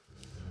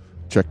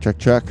Check, check,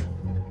 check.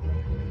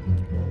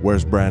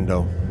 Where's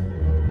Brando?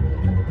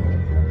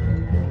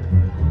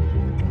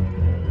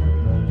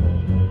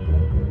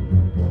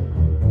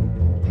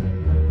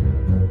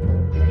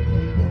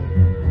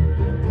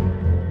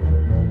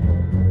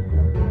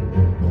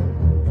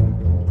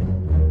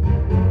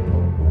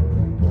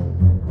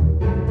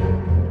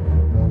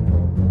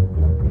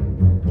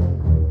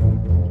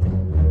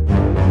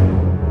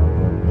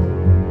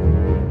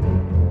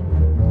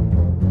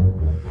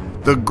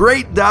 The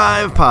Great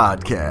Dive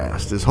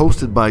Podcast is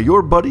hosted by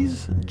your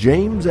buddies,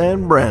 James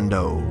and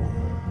Brando.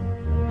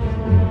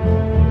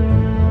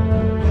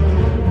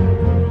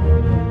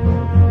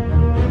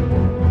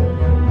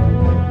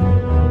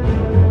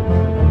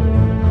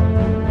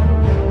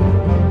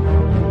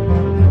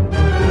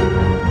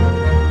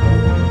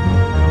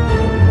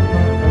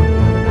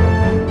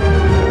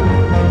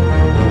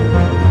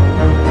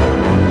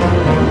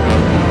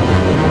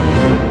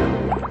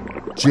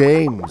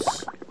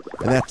 James.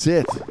 And that's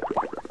it.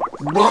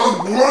 No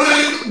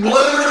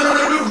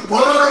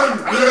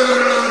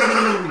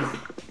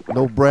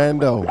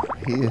Brando.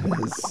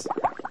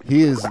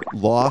 He is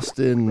lost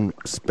in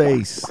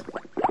space.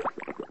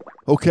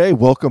 Okay,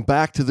 welcome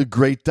back to the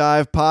Great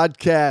Dive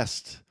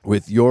Podcast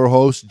with your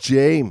host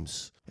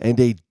James and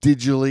a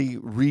digitally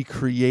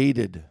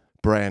recreated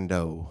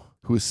Brando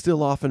who is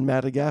still off in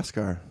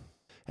Madagascar.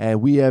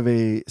 And we have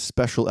a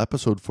special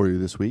episode for you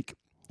this week.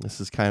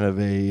 This is kind of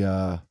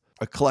a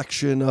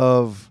collection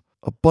of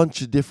a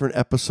bunch of different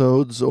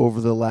episodes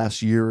over the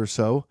last year or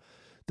so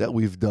that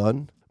we've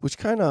done, which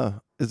kind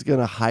of is going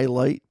to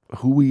highlight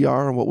who we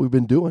are and what we've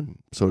been doing,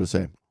 so to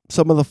say.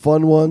 Some of the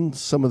fun ones,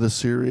 some of the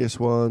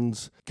serious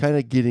ones, kind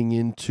of getting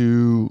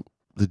into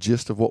the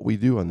gist of what we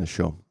do on this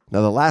show.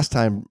 Now, the last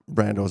time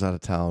Brando was out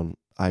of town,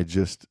 I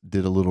just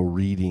did a little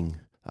reading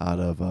out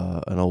of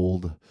an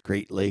old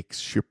Great Lakes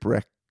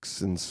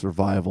shipwrecks and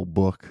survival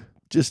book,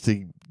 just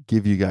to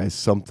give you guys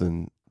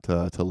something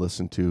to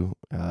listen to,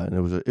 and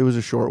it was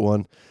a short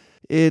one.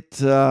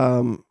 It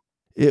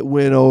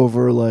went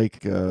over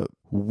like a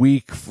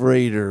weak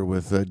freighter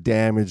with a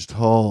damaged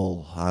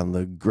hull on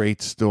the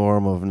Great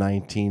Storm of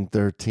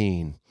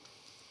 1913.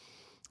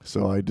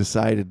 So I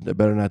decided I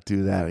better not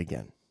do that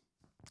again.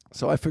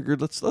 So I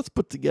figured let's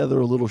put together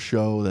a little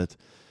show that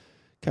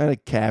kind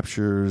of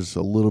captures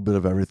a little bit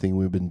of everything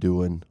we've been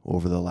doing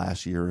over the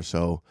last year or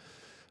so.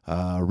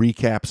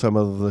 Recap some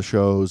of the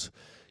shows.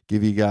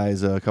 Give you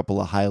guys a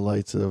couple of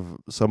highlights of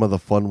some of the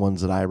fun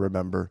ones that I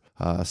remember,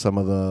 some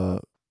of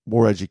the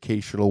more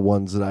educational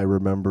ones that I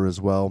remember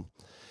as well.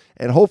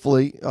 And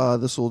hopefully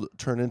this will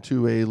turn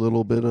into a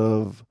little bit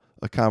of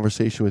a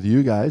conversation with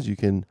you guys. You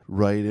can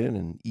write in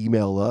and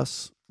email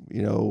us,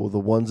 the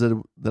ones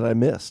that I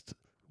missed.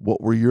 What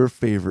were your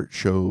favorite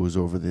shows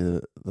over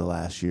the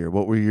last year?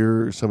 What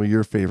were some of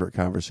your favorite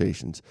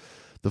conversations?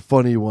 The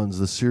funny ones,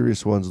 the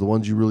serious ones, the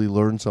ones you really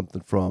learned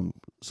something from,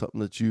 something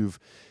that you've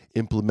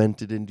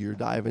implemented into your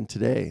diving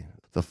today,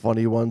 the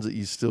funny ones that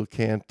you still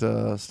can't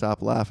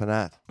stop laughing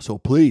at. So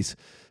please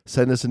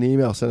send us an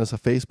email, send us a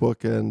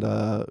Facebook,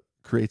 and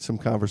create some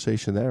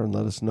conversation there and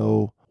let us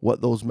know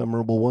what those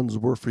memorable ones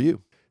were for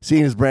you.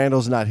 Seeing as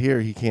Brando's not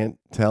here, he can't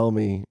tell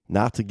me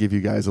not to give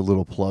you guys a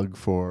little plug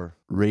for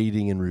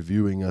rating and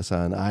reviewing us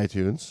on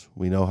iTunes.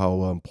 We know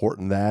how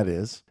important that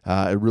is.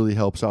 It really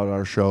helps out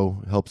our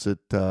show, helps it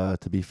to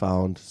be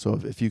found. So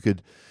if you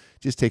could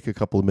just take a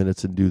couple of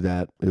minutes and do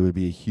that, it would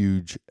be a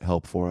huge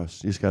help for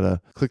us. You just got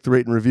to click the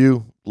rate and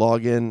review,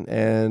 log in,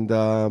 and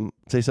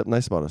say something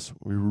nice about us.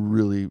 We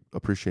really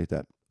appreciate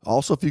that.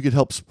 Also, if you could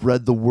help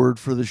spread the word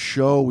for the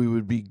show, we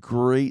would be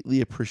greatly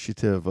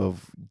appreciative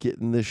of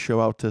getting this show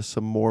out to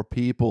some more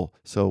people.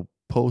 So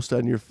post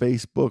on your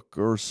Facebook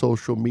or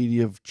social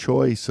media of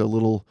choice a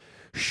little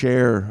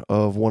share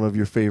of one of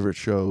your favorite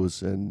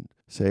shows and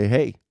say,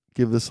 hey,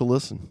 give this a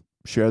listen.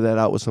 Share that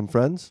out with some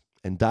friends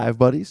and dive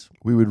buddies.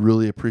 We would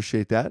really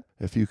appreciate that.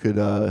 If you could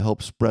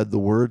help spread the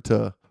word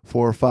to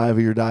 4 or 5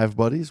 of your dive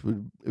buddies,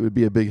 it would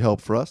be a big help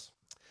for us.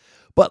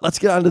 But let's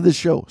get on to this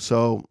show.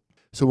 So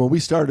when we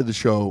started the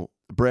show,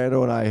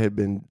 Brando and I had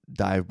been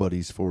dive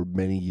buddies for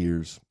many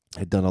years.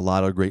 Had done a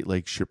lot of Great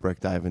Lakes shipwreck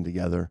diving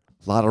together,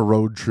 a lot of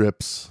road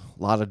trips,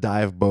 a lot of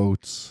dive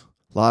boats,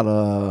 a lot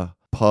of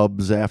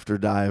pubs after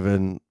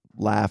diving,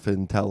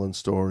 laughing, telling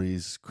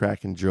stories,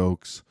 cracking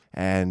jokes.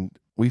 And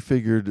we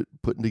figured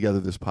putting together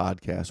this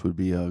podcast would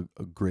be a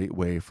great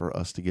way for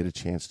us to get a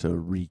chance to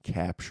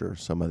recapture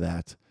some of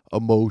that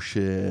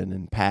emotion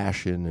and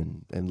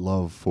passion and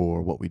love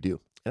for what we do.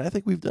 And I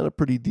think we've done a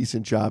pretty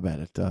decent job at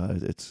it.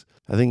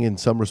 I think in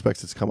some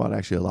respects it's come out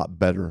actually a lot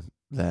better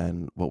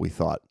than what we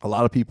thought. A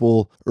lot of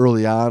people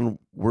early on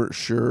weren't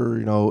sure,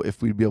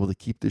 if we'd be able to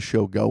keep this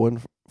show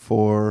going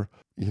for,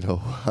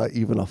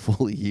 even a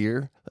full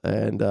year.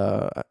 And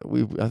I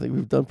think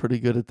we've done pretty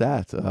good at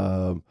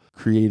that,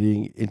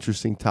 creating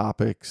interesting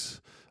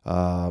topics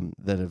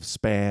that have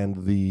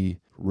spanned the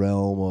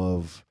realm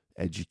of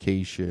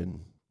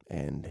education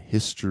and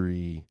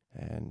history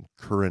and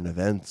current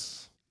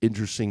events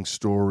interesting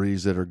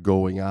stories that are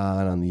going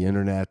on the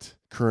internet,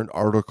 current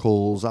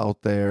articles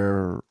out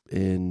there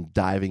in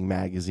diving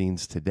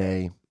magazines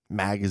today,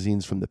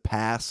 magazines from the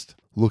past,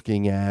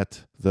 looking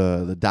at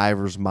the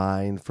diver's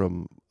mind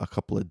from a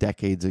couple of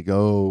decades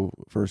ago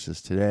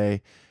versus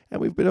today. And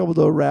we've been able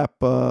to wrap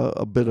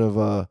a bit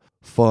of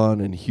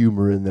fun and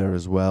humor in there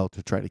as well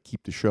to try to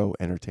keep the show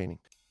entertaining.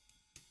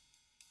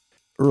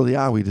 Early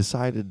on, we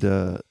decided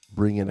to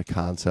bring in a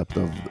concept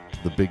of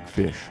the big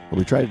fish. Or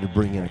we tried to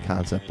bring in a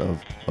concept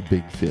of a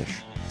big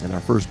fish. And our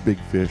first big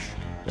fish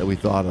that we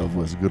thought of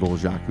was good old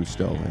Jacques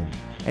Cousteau. And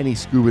any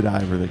scuba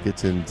diver that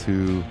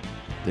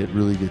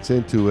really gets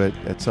into it,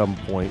 at some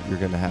point you're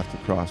going to have to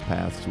cross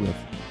paths with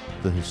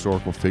the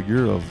historical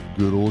figure of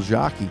good old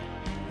Jacques.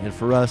 And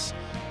for us,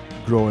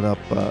 growing up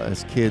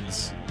as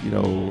kids,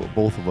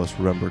 both of us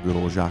remember good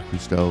old Jacques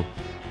Cousteau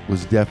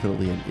was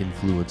definitely an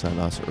influence on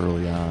us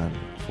early on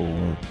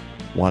for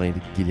wanting to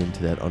get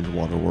into that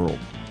underwater world.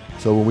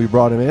 So when we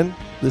brought him in,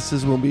 this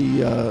is when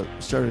we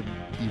started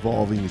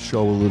evolving the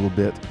show a little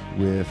bit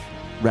with,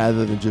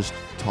 rather than just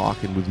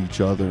talking with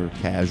each other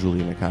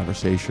casually in a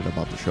conversation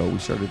about the show, we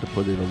started to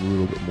put in a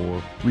little bit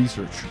more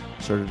research,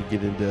 started to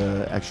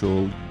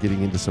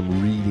getting into some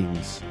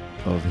readings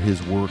of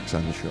his works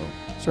on the show.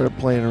 Started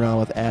playing around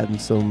with adding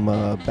some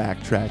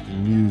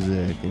backtracking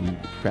music and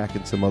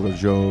cracking some other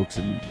jokes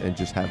and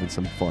just having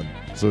some fun.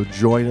 So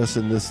join us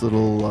in this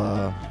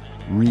little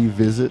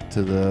revisit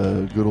to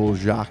the good old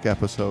Jacques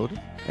episode.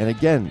 And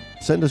again,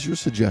 send us your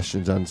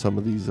suggestions on some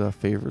of these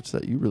favorites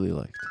that you really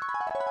liked.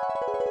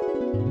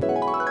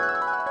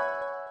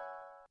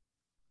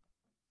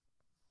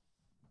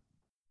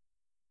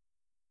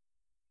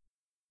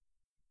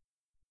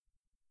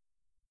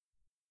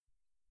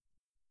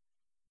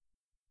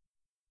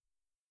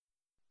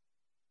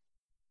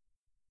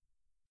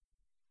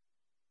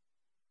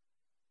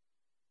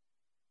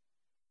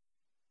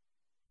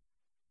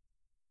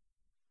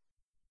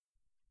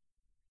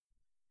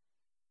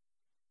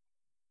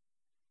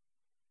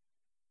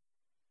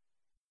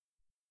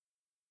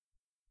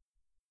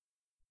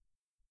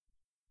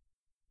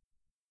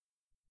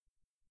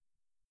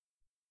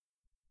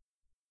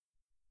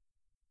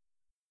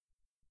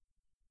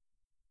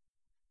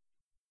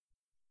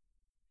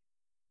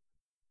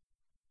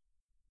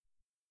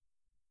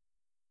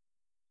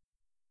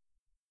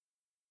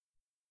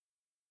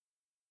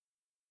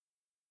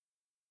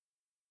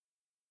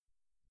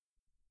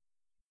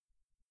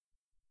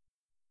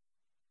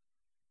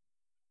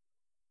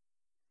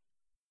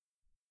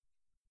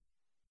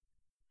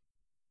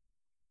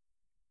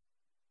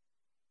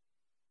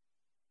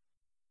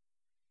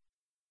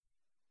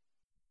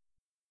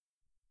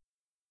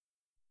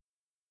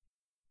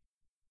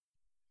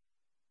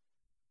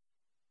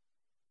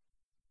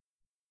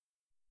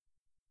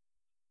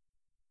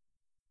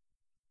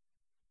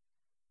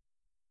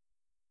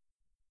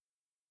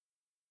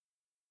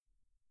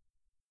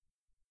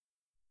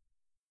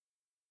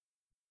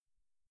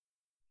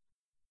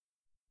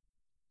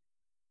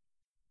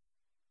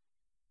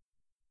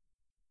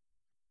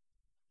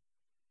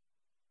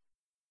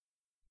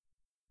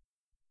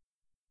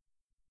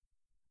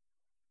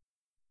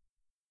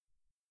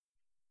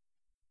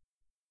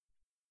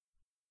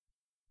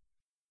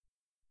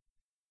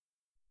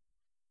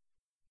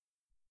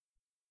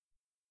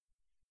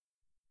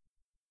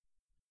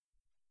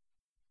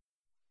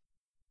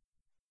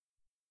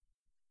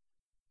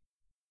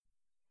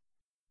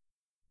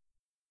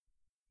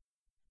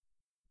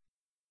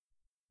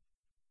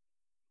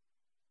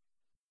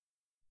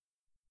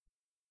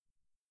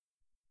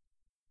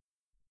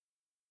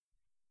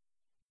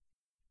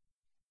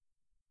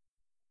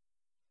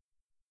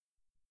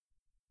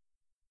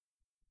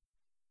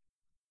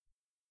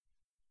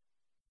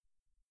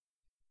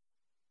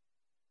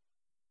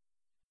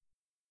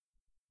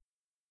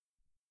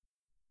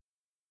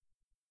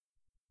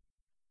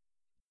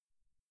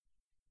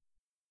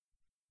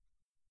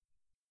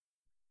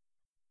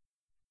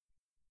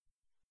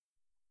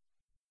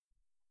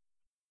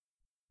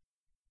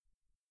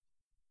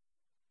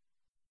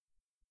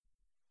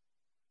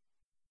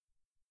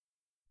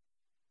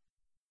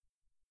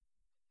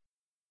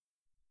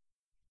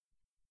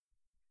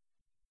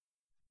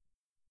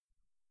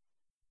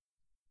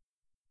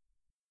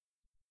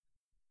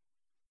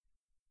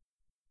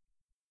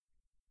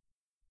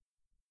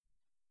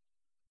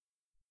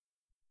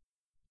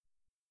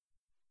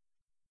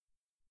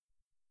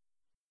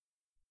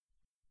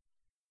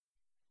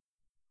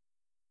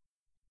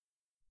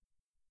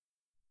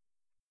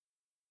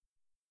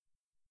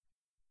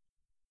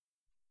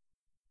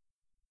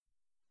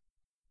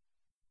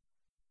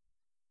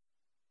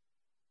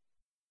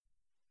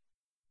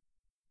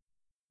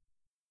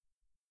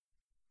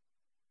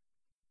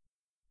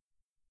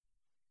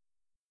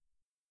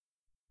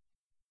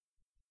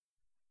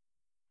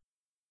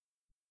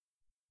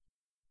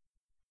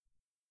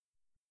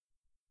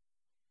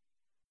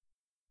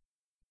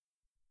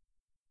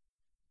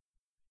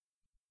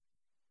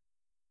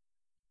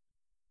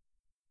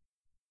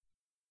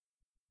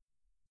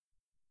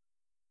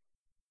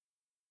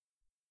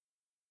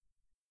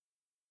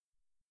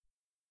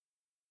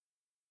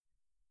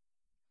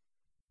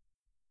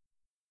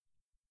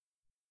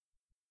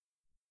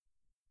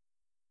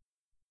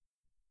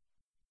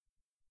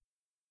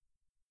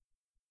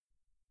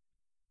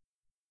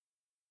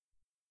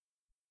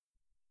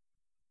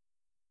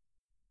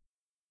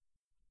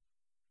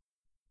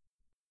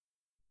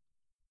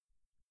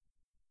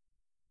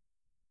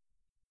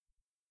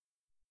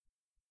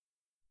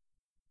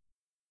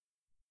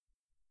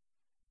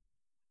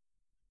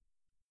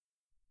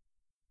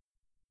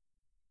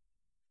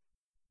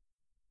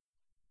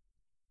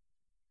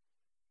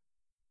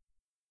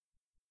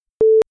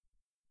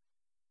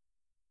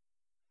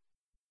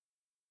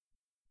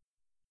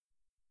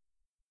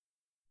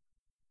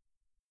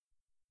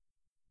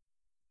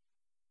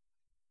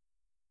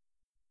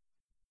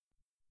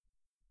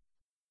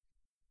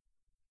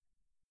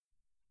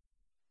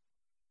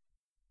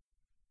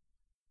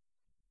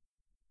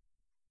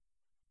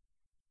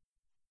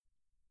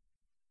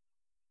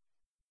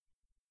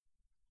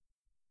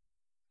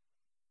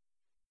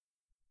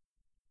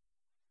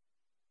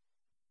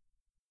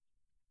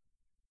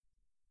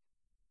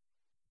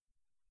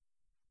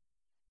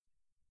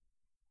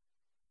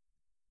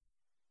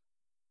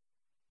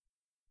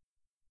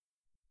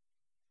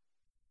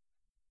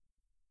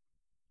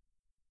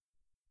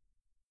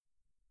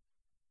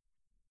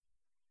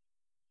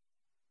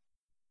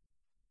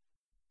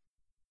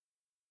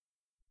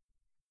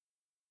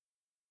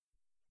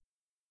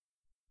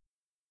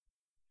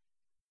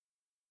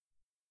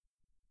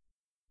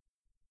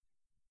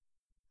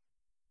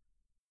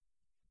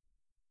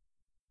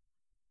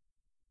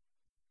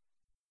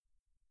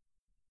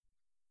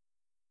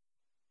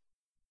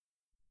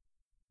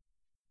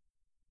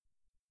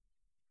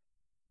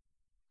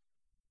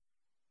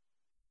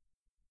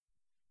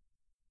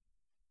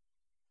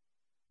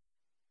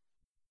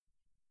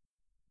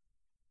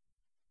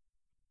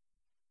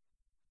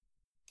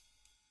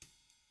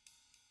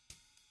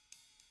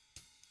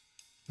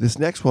 This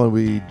next one,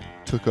 we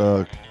took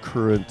a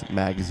current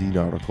magazine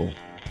article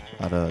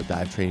out of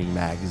Dive Training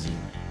Magazine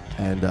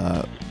and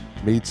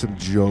made some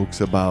jokes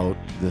about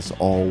this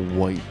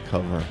all-white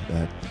cover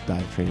that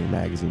Dive Training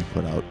Magazine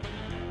put out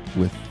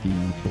with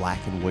the black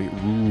and white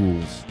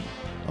rules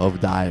of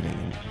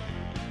diving.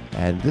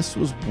 And this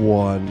was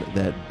one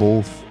that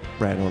both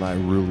Brando and I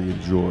really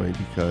enjoyed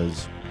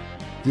because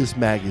this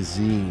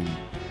magazine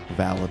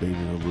validated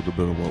a little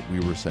bit of what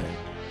we were saying,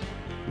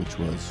 which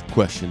was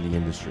question the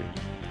industry,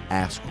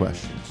 ask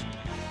questions.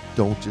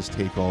 Don't just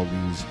take all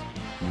these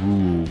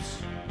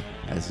rules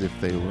as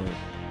if they were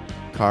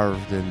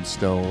carved in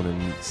stone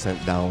and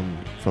sent down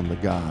from the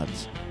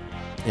gods.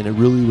 And it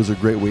really was a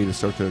great way to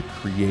start to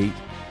create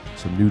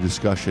some new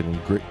discussion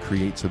and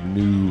create some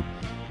new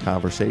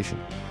conversation.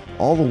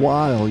 All the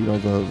while,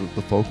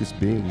 the focus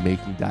being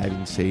making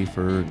diving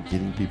safer and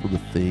getting people to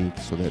think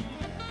so that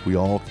we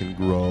all can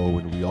grow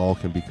and we all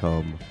can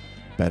become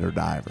better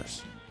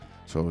divers.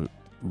 So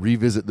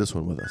revisit this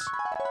one with us.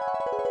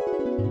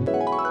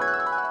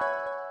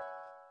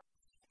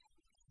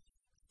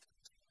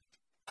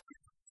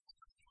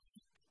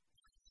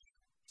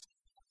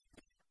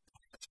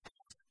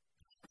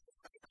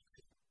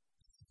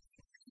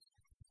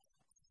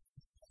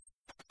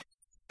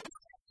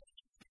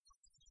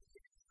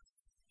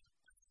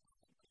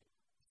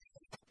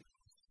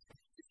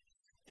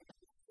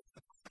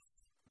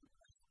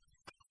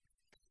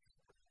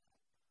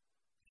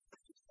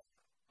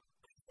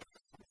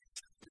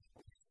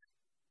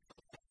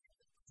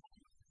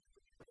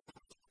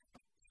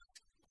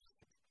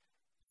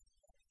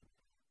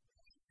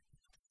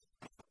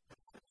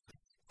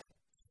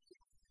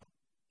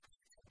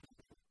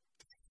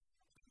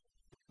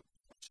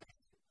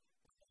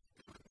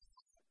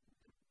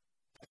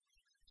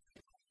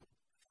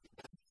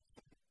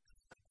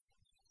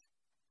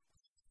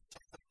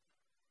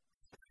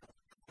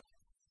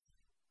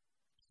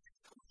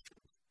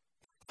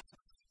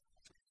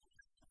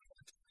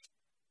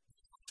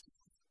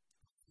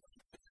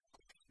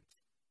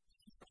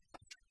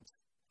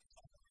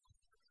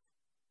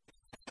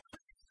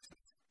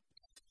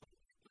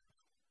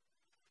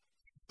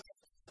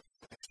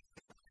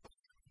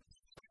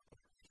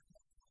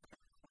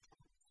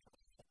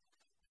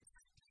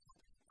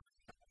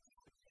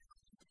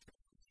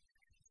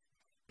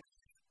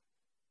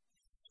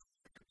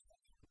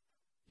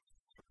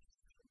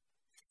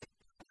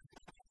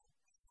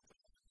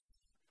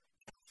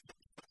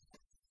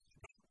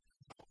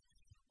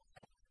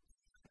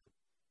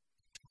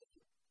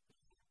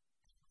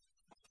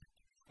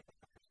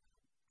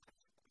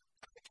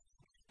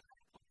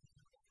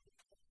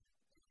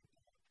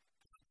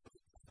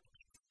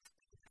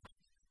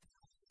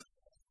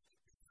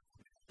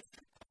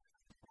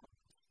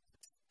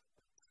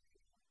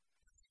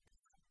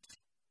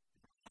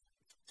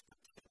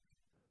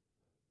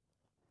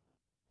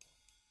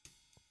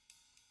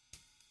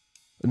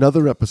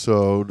 Another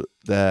episode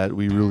that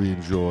we really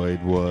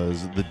enjoyed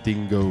was the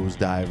Dingoes,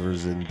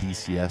 Divers, and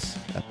DCS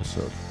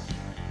episode,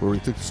 where we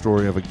took the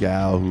story of a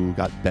gal who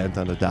got bent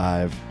on a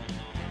dive.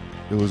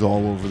 It was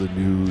all over the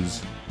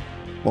news,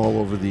 all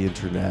over the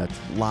internet,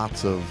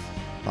 lots of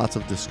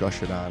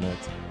discussion on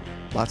it,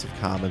 lots of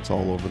comments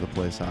all over the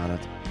place on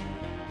it,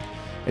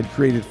 and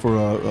created for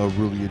a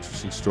really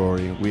interesting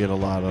story. We had a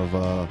lot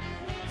of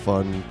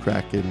fun,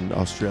 cracking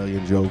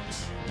Australian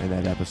jokes in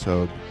that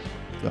episode.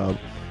 But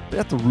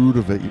at the root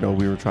of it,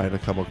 we were trying to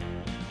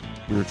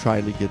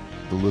get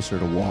the listener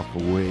to walk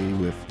away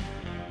with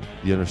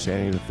the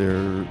understanding that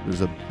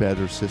there's a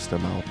better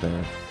system out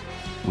there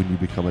when you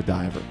become a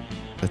diver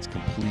that's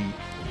complete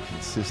and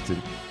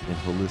consistent and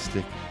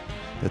holistic,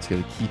 that's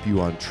going to keep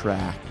you on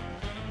track,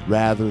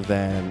 rather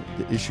than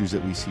the issues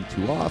that we see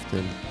too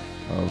often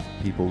of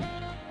people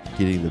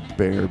getting the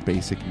bare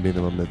basic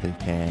minimum that they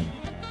can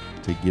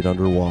to get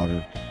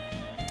underwater,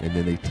 and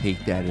then they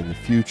take that in the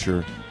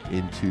future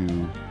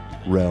into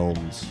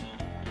realms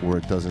where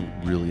it doesn't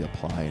really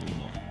apply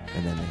anymore,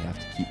 and then they have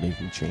to keep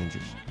making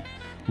changes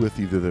with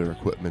either their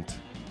equipment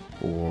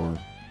or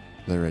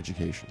their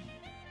education.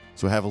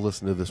 So have a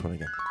listen to this one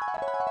again.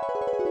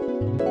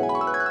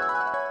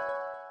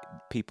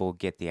 People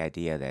get the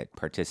idea that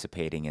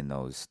participating in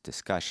those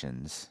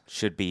discussions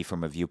should be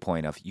from a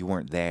viewpoint of you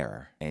weren't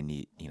there,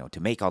 and to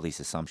make all these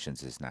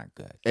assumptions is not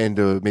good. And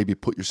to maybe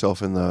put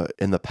yourself in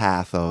the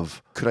path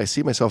of, could I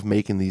see myself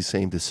making these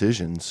same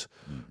decisions,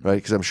 right?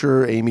 Because I'm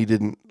sure Amy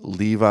didn't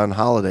leave on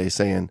holiday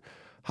saying,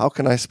 how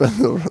can I spend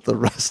the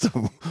rest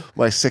of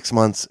my 6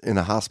 months in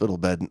a hospital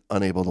bed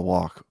unable to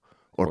walk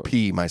or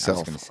pee myself?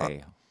 I was going to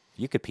say,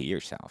 you could pee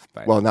yourself,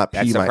 but not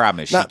that's pee the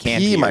problem. Is she not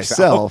can't pee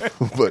myself,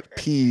 but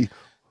pee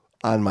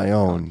on my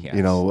own, yes.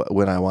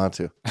 When I want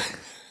to.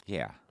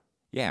 Yeah,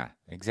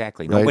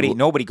 exactly. Right?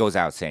 Nobody goes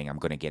out saying, I'm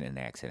going to get in an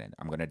accident.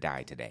 I'm going to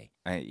die today.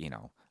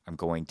 I'm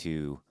going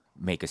to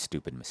make a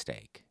stupid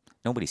mistake.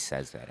 Nobody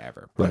says that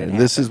ever. Right, and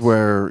this is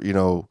where,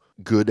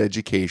 good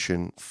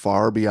education,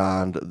 far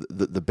beyond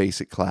the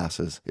basic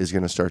classes, is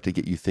going to start to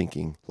get you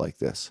thinking like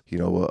this.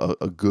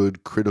 A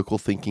good critical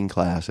thinking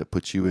class that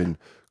puts you in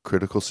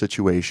critical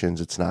situations.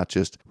 It's not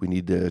just, we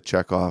need to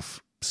check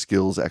off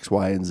skills X,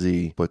 Y, and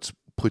Z, but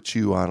puts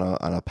you on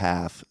a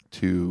path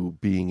to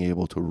being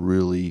able to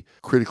really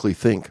critically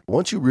think.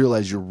 Once you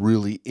realize you're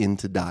really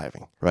into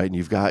diving, right, and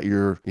you've got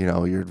your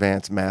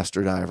advanced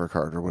master diver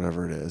card or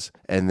whatever it is,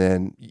 and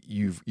then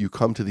you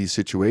come to these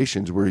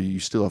situations where you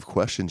still have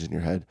questions in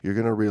your head, you're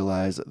going to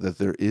realize that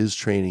there is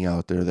training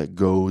out there that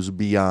goes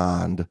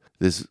beyond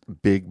this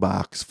big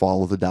box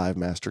follow the dive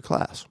master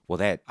class. Well,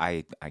 that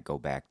I go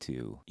back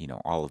to,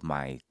 all of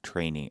my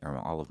training or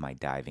all of my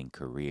diving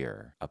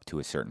career up to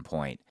a certain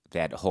point.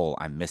 That whole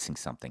I'm missing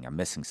something,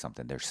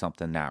 there's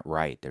something not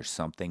right, there's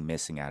something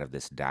missing out of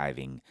this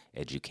diving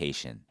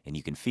education. And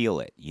you can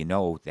feel it. You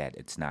know that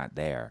it's not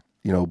there.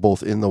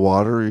 Both in the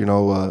water,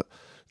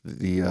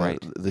 Right.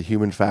 the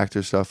human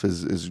factor stuff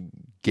is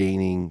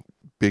gaining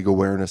big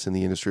awareness in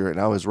the industry right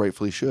now, as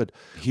rightfully should.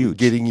 Huge.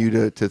 Getting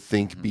you to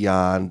think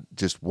beyond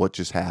just what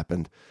just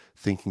happened,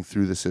 thinking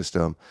through the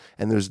system.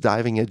 And there's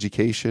diving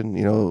education,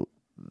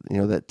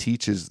 that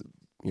teaches,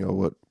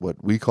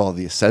 what we call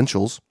the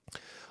essentials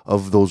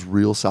of those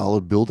real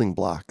solid building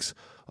blocks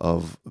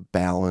of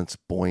balance,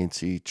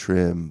 buoyancy,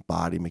 trim,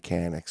 body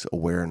mechanics,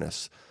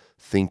 awareness,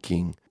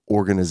 thinking,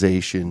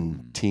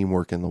 organization,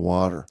 teamwork in the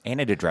water.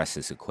 And it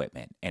addresses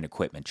equipment and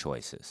equipment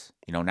choices.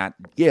 Not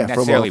Yeah,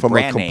 necessarily from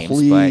brand a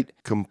names,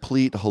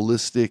 complete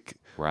holistic,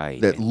 right,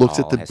 that it looks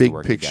at all the has to big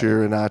work picture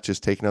together. and not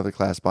just take another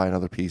class, buy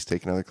another piece,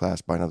 take another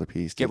class, buy another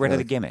piece. Get rid of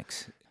the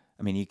gimmicks.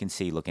 I mean, you can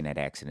see looking at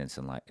accidents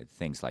and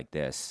things like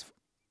this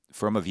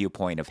from a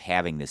viewpoint of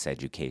having this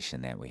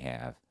education that we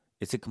have.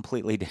 It's a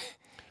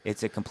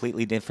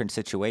completely different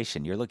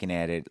situation. You're looking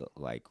at it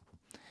like,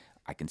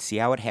 I can see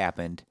how it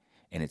happened,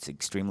 and it's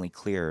extremely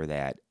clear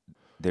that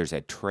there's a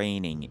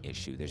training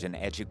issue. There's an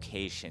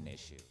education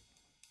issue.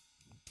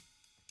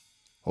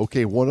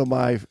 Okay, one of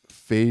my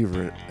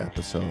favorite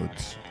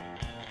episodes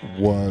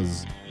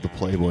was the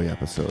Playboy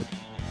episode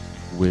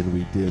when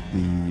we did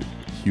the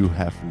Hugh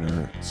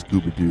Hefner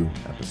Scooby-Doo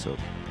episode.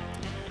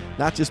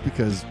 Not just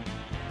because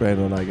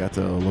Brando and I got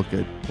to look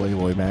at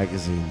Playboy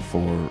magazine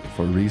for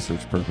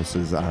research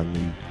purposes on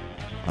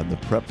the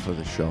prep for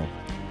the show,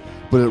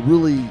 but it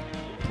really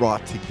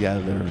brought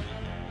together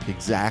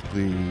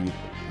exactly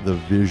the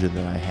vision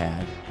that I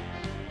had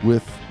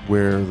with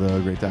where the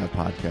Great Dive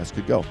Podcast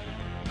could go.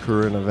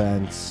 Current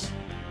events,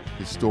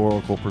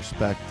 historical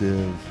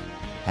perspective,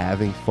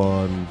 having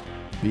fun,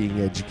 being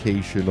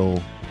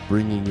educational,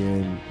 bringing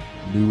in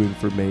new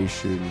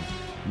information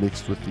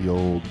mixed with the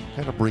old,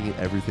 kind of bringing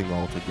everything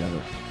all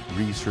together.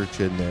 Research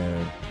in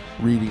there,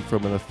 reading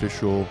from an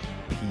official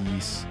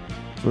piece.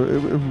 So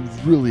it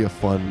was really a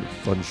fun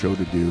show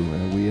to do,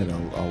 and we had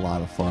a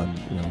lot of fun,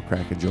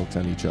 cracking jokes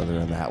on each other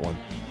on that one.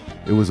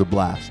 It was a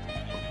blast.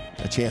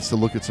 A chance to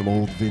look at some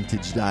old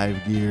vintage dive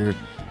gear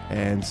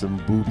and some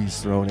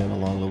boobies thrown in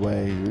along the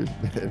way.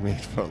 It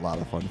made for a lot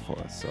of fun for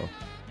us. So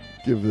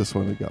give this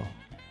one a go.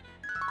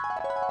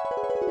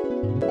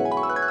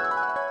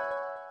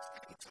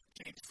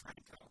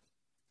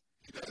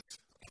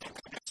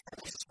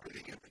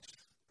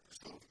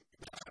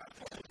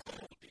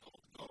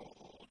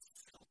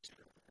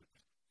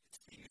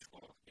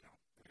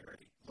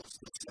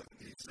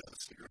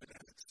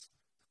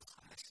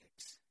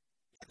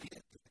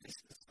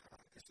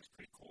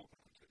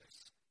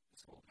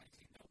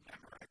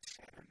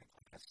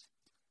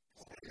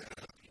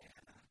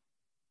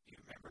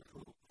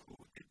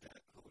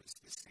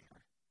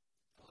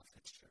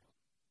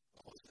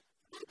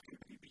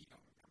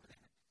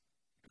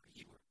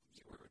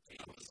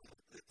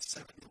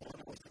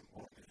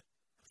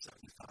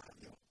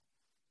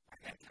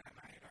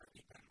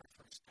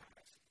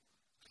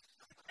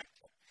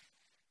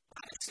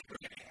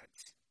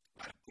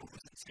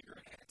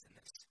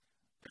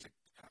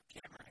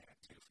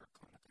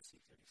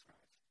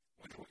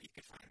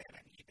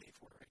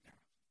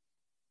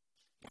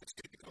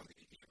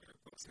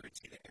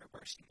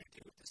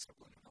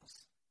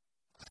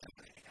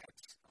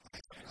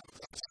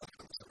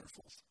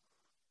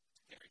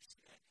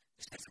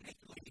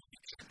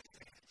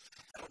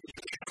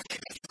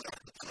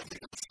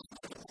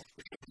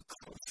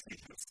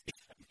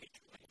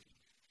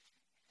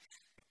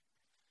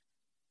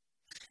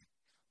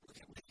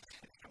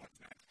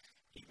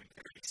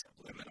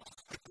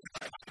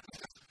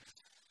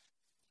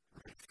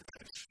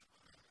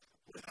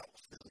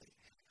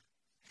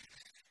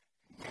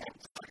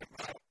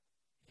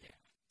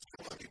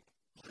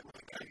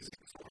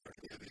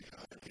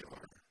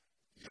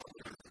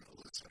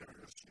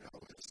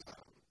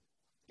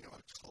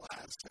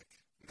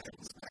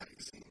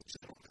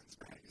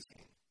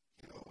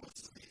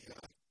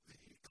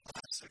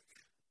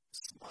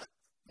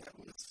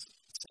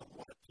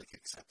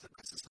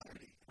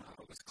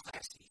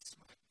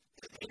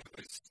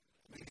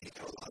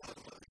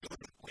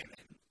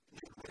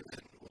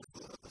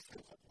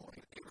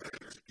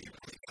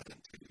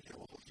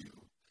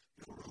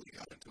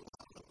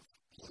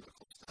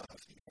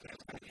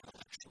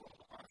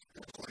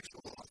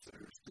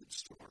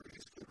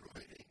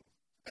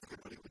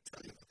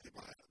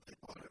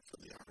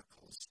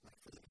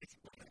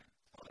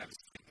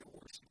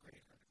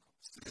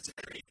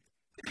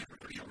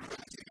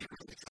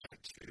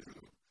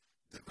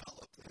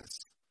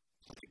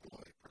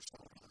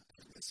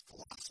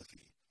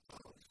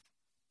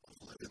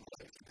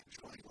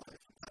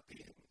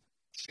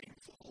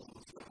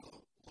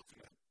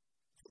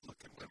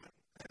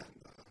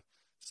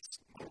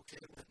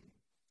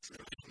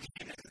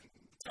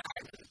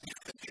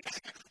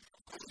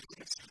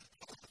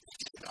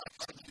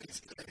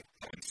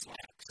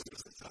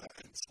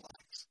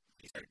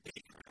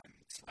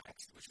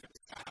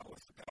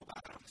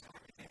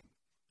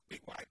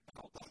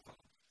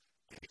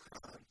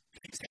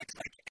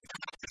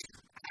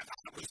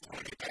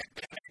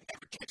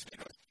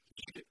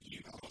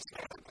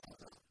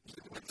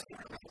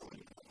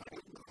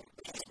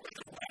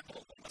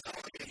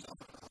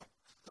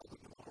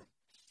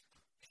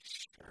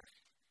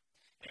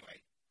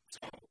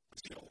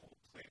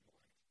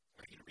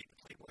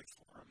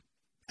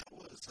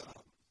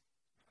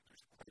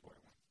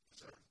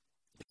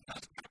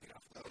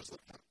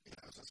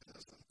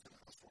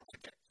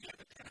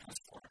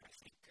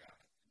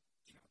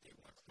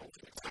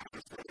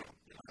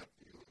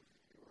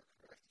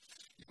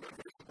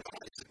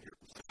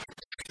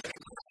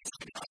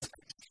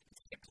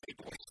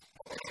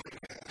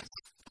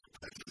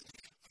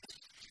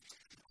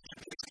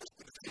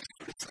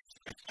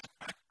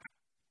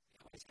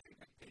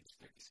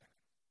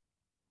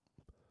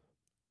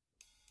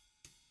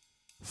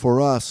 for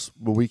us,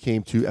 when we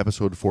came to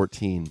episode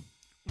 14,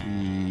 we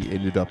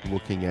ended up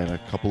looking at a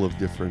couple of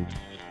different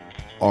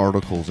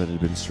articles that had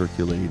been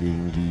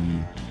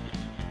circulating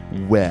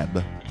the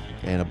web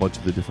and a bunch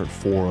of the different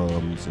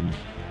forums and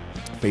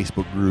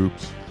Facebook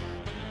groups.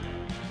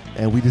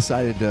 And we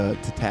decided to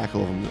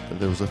tackle them.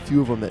 There was a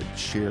few of them that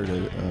shared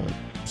a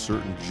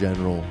certain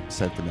general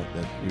sentiment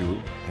that we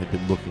had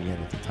been looking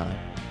at the time.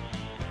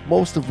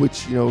 Most of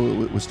which,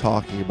 it was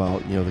talking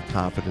about, the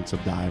confidence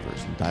of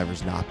divers and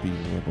divers not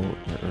being able,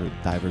 or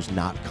divers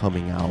not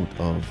coming out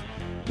of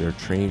their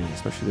training,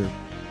 especially their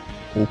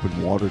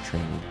open water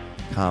training,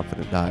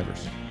 confident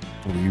divers.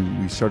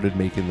 And we started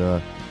making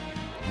the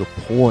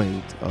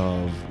point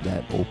of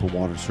that open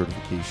water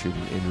certification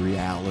in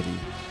reality,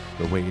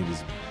 the way it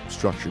is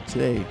structured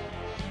today,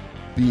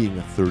 being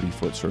a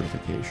 30-foot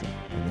certification,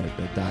 and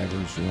that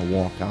divers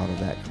walk out of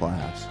that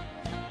class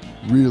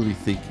really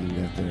thinking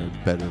that they're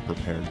better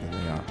prepared than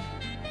they are.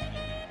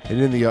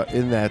 And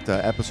in that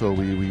episode,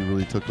 we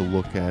really took a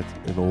look at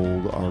an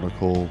old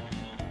article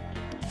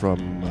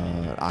from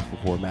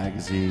Aquacore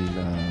magazine,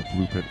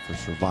 Blueprint for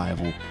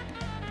Survival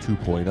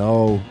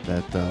 2.0,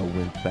 that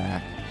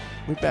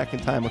went back in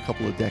time a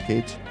couple of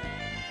decades.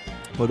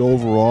 But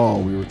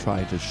overall, we were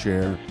trying to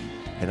share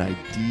an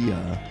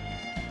idea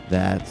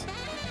that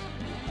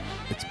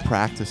it's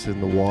practice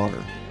in the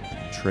water,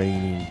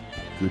 training,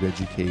 good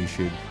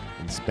education,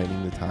 and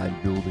spending the time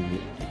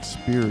building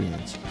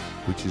experience,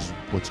 which is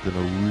what's going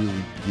to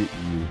really get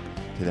you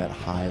to that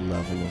high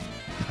level of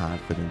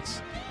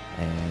confidence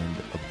and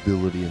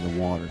ability in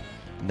the water,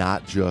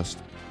 not just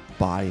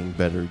buying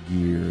better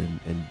gear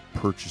and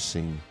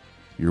purchasing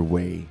your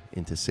way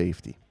into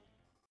safety.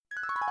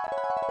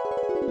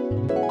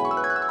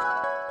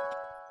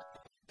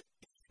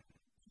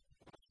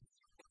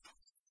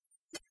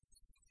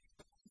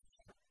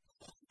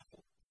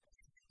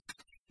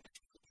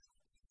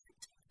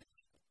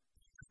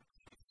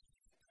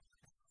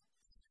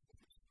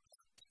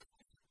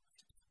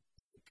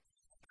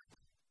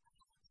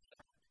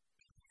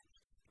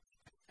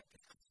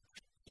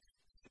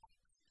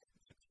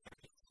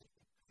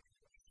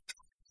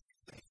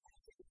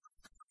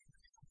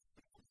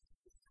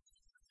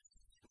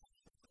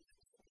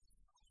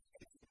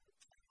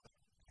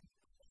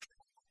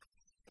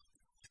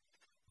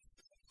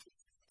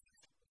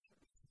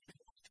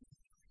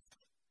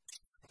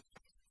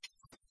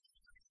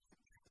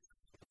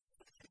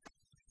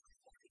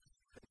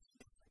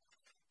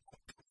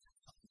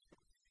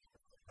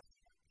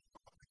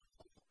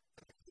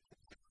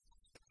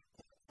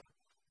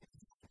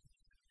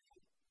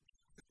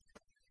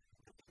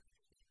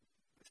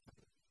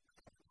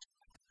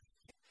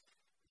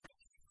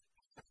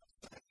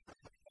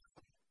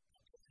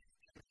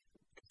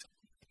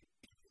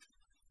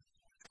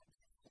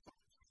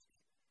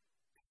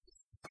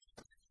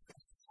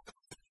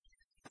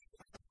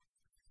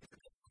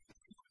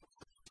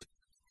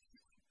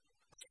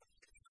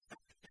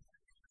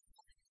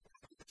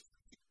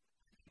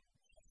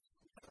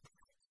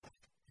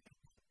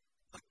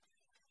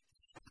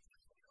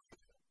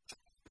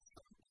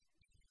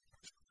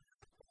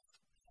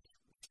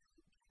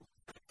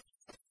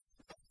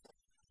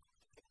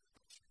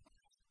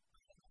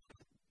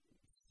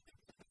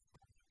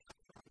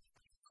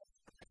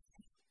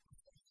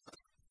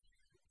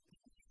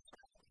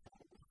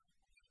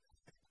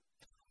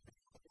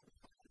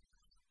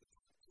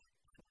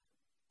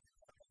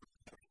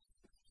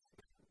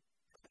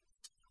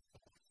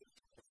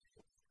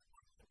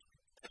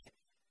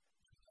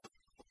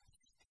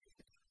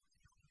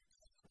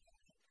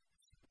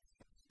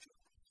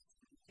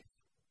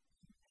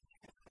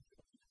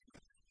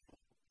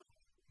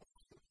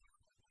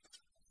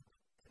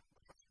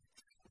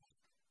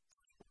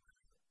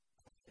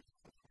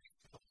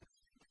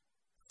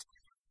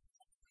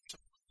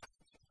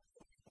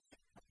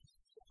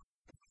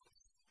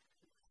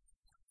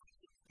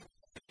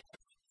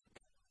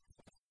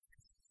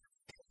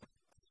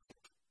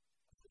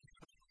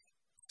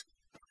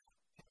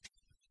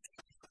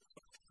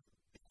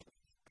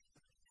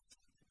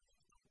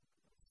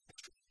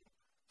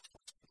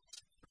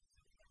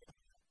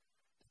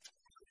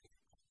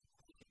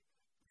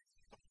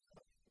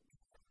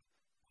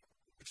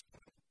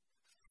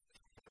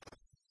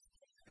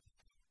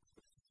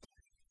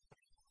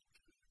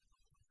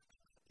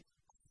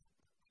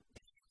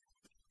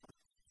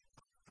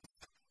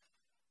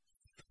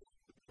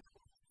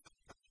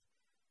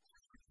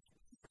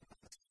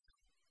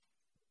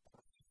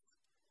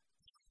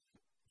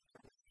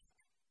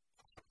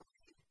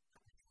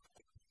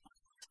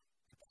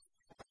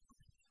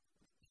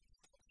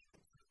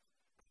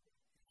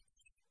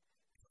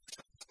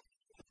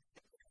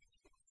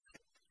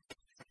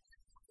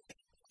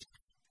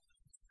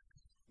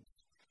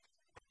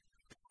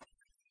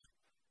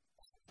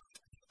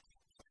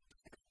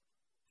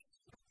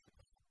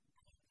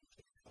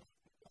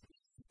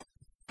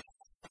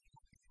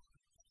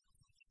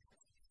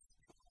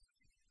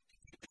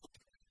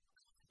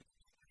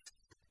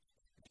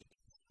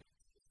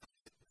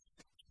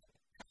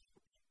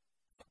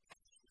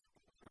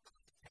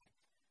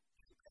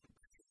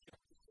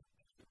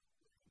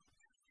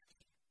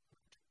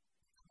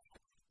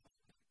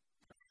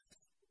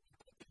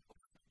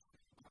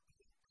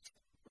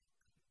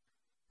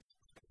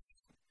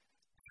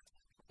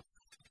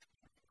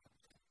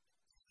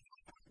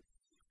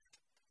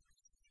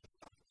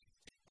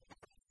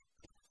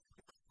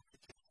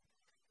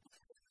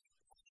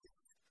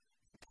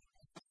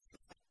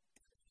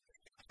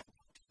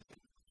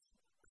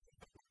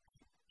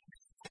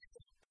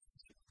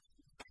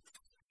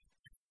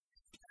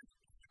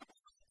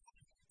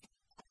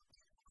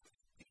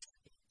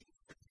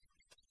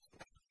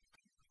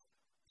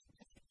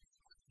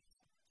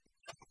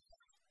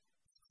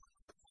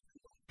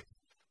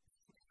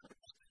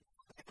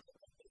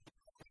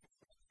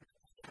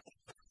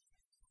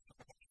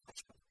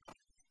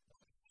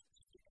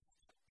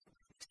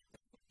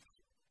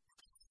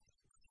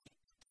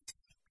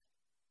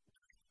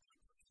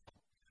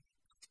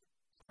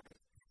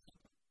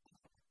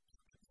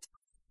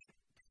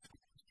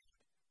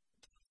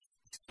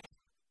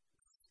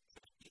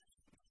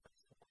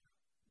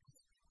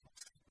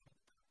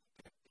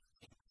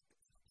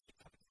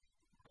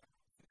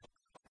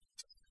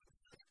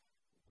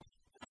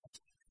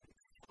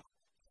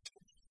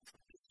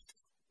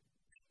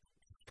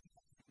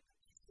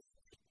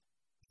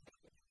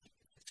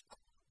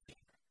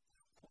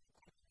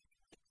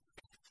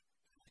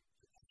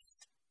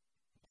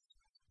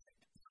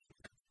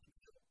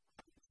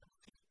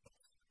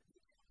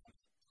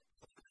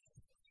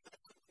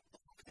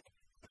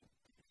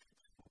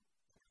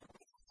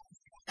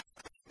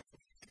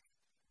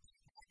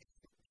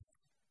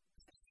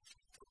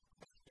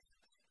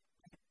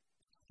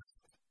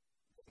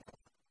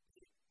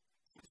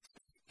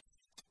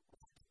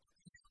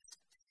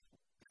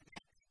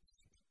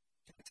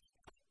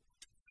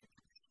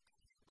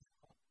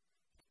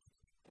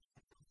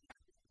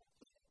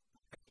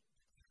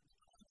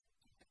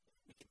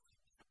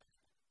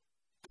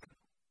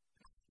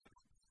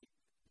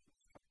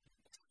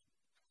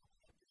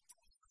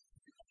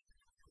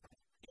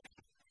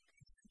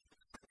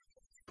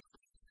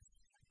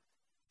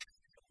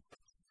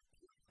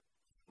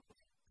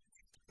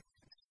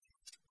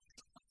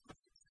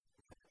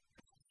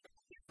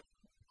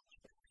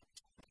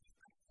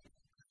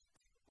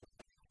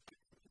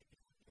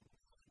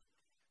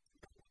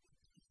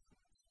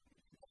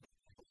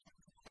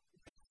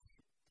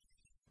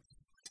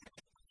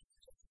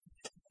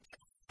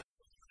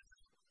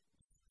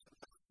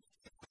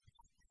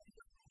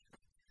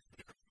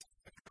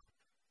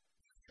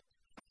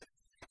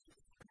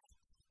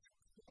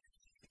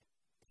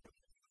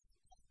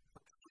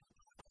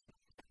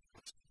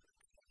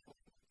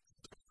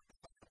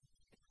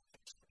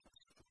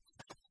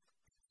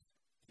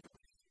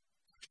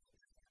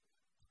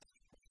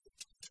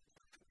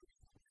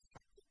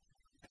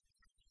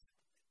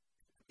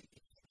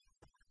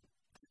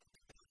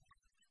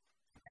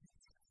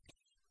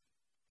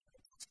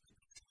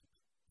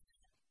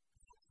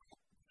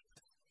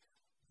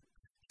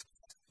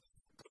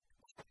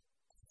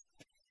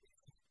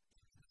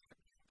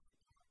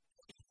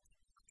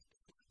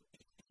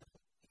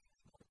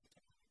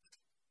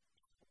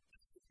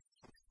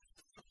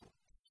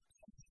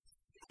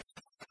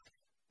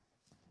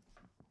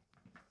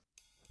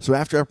 So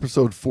after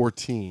episode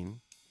 14,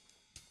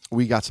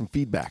 we got some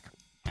feedback.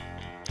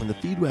 And the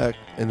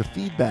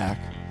feedback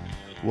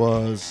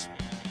was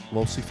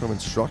mostly from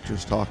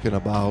instructors talking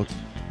about,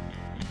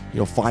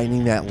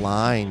 finding that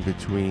line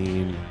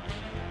between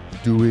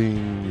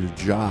doing your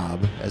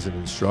job as an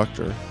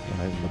instructor, right?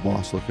 And the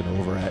boss looking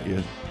over at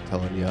you,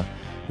 telling you,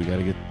 we got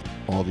to get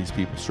all these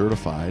people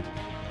certified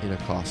in a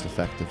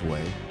cost-effective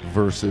way,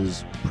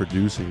 versus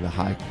producing the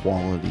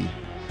high-quality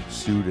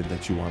student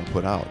that you want to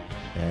put out.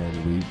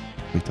 And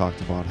we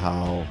talked about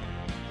how,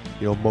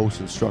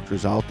 most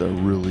instructors out there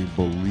really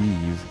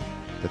believe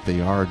that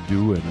they are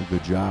doing a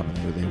good job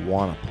and they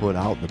want to put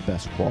out the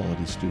best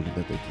quality student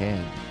that they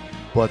can.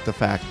 But the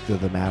fact of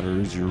the matter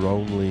is you're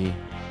only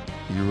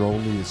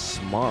as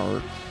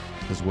smart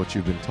as what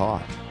you've been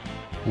taught.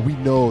 We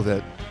know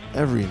that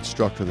every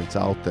instructor that's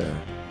out there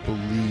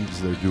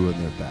believes they're doing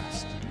their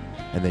best,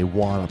 and they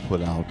want to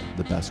put out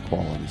the best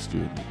quality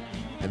student,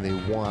 and they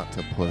want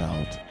to put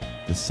out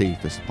the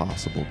safest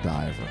possible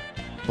diver.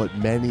 But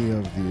many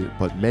of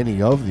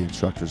the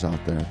instructors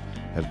out there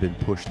have been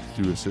pushed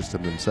through a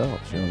system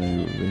themselves.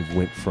 They've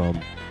went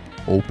from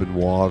open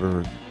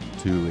water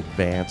to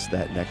advanced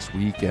that next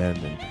weekend,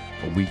 and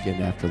a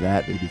weekend after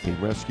that they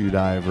became rescue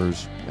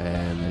divers,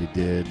 and they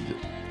did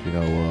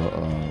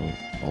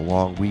a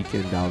long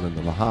weekend down in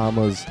the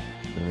Bahamas,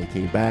 and they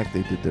came back,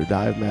 they did their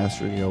dive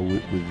master.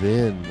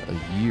 Within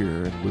a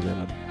year and within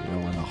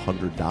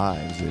 100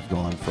 dives, they've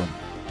gone from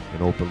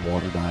an open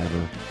water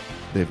diver,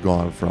 they've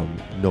gone from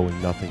knowing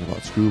nothing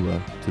about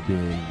scuba to being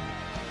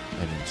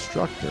an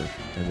instructor,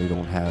 and they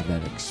don't have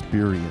that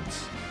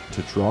experience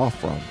to draw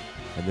from,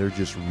 and they're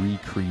just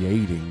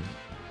recreating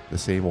the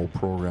same old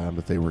program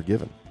that they were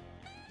given.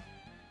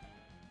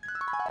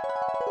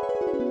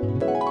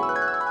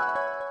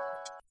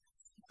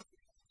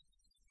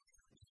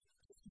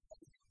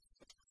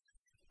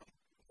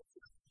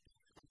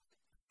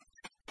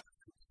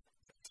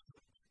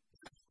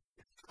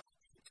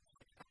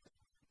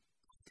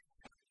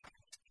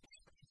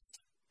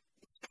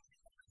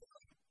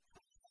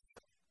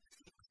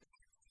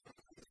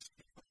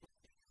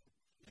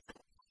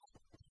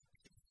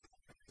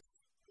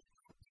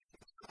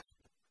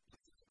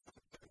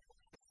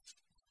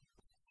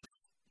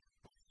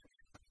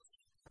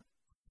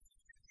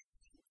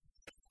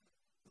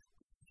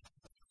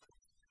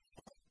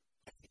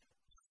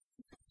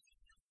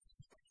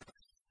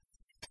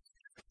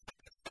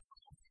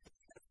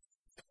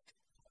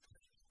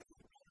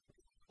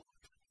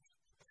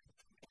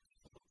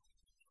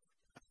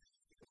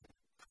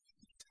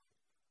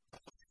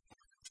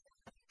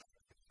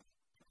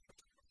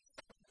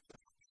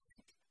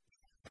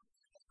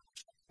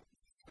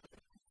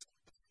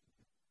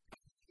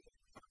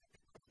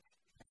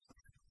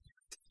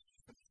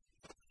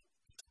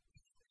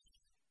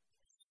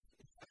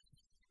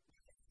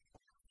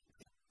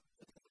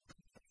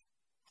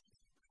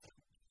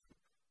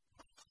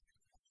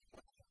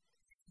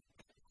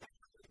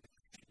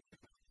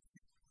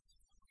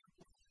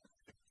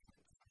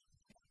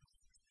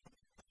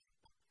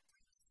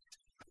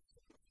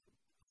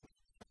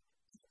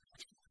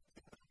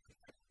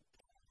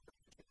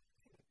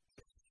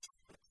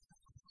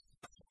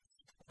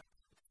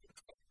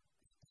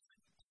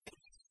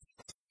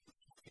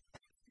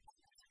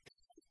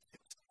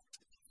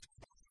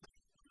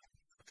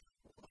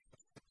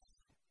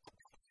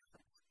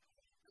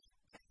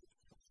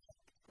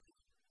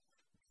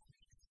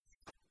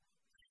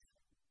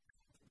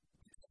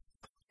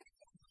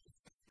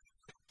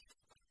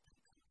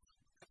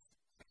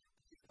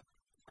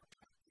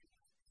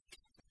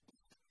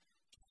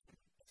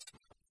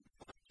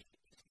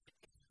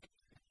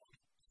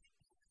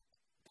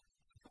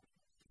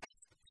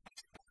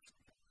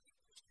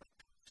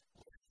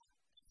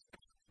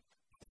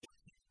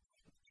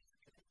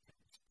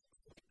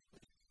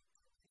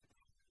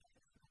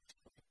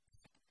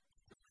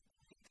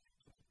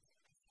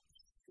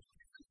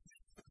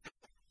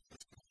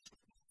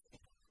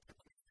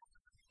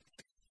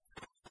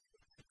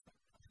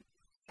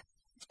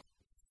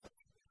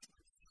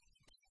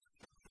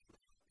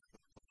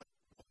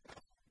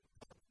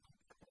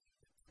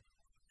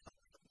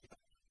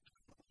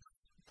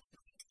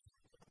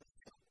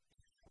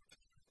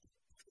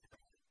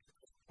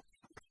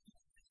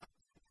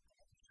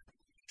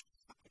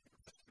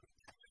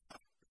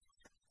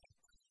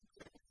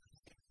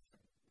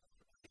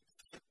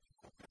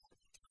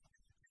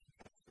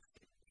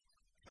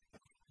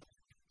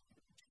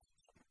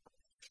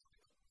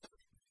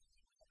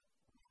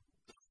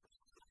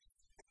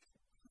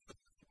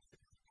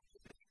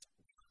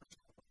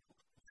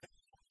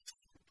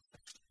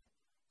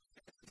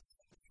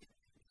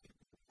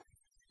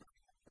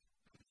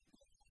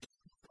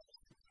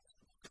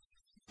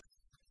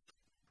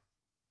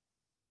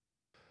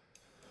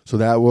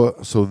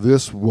 So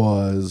this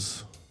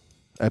was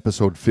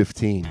episode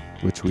 15,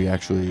 which we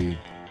actually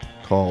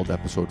called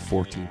episode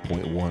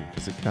 14.1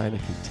 because it kind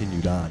of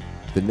continued on.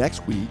 The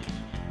next week,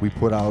 we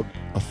put out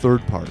a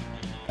third part,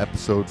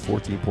 episode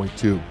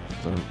 14.2.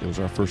 It was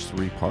our first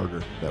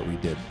 3-parter that we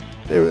did.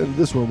 And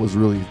this one was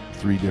really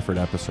 3 different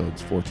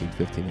episodes, 14,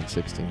 15, and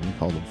 16. We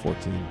called them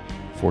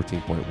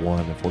 14.1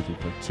 and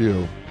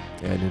 14.2.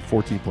 And in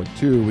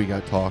 14.2, we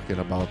got talking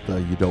about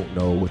the You Don't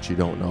Know What You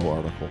Don't Know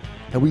article.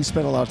 And we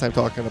spent a lot of time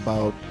talking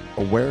about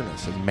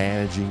awareness and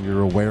managing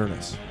your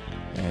awareness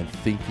and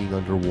thinking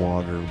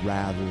underwater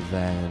rather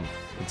than,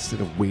 instead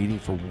of waiting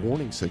for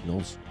warning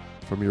signals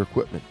from your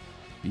equipment,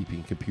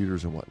 beeping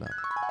computers and whatnot.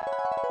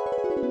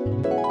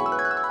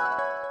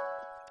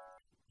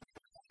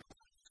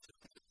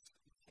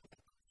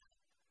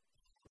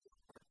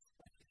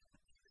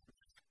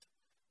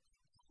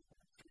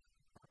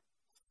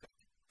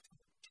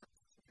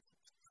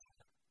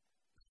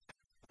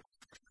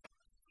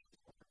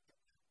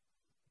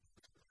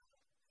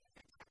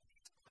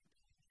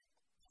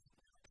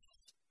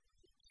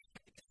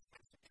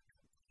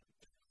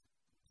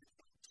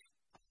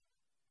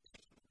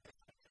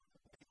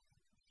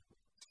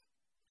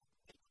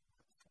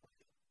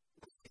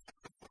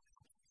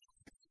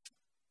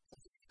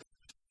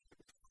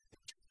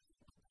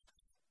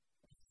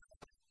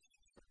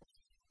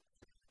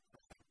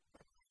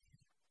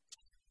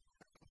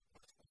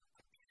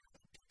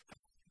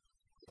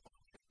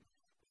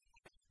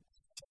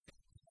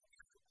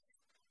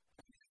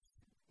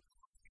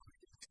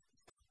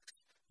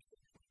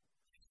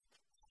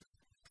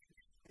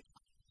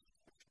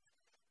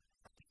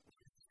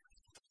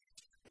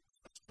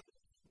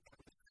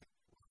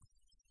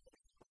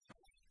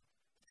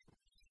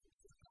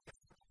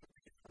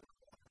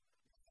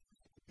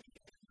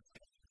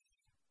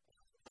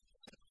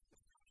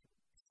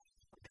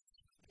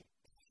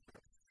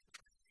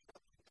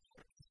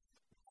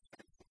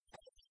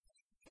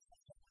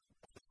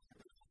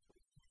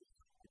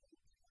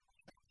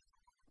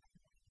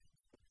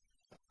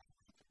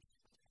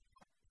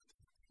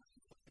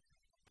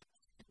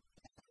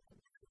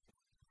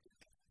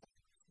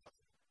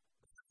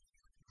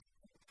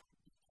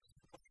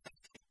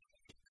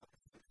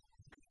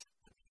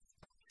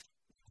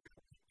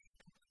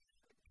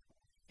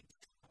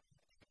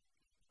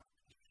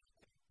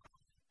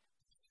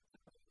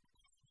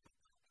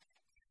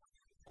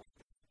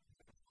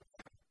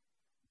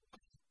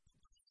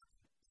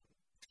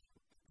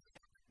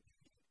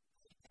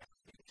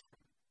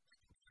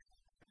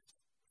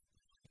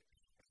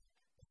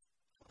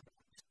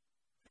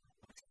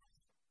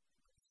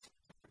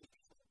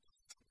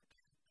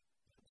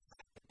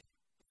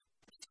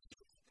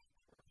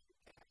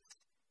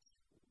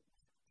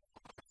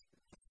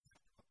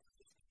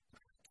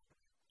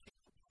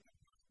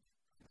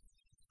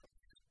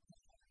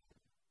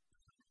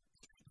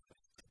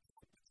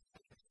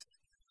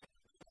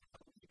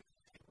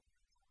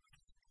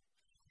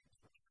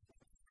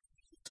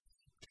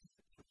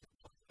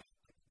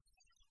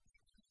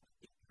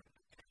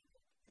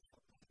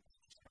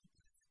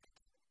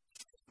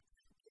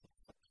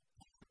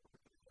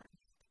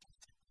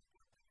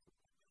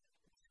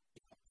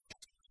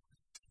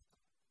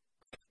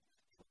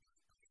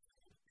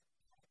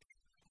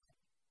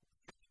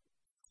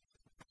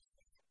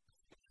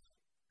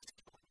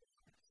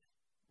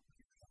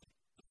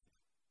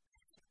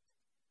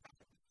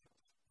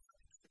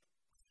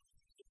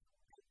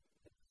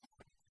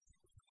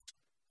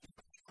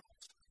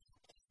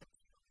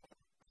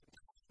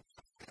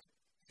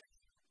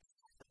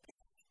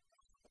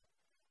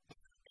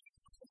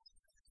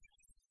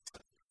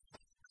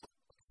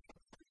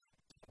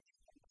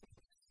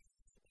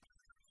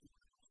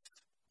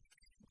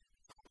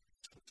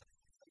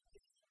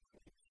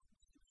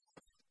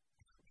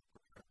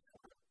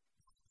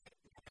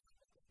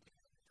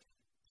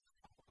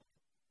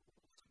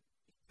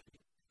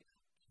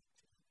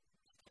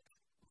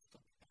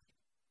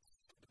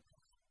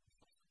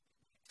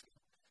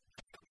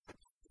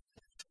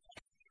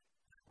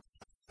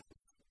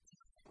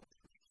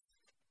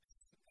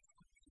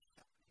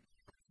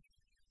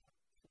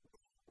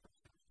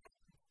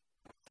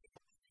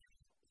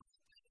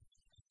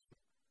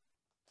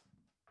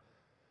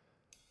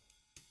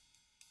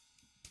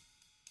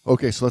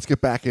 Okay, so let's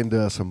get back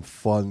into some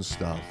fun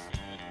stuff.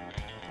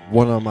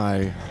 One of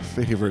my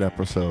favorite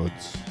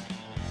episodes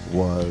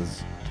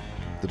was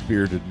The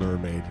Bearded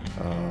Mermaid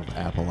of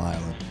Apple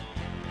Island.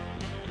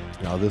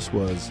 Now, this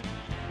was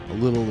a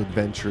little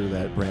adventure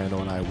that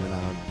Brando and I went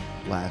on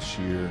last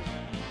year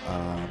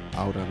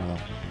out on a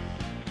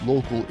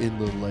local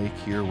inland lake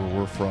here where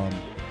we're from.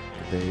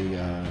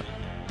 There's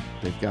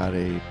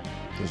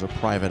a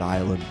private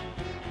island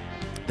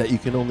that you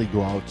can only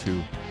go out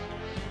to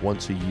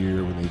once a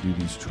year when they do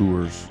these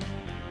tours,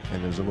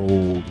 and there's an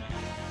old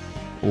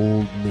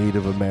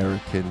Native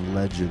American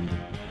legend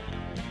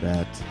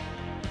that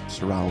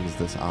surrounds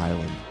this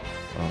island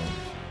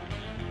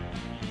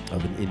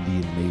of an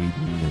Indian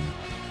maiden, and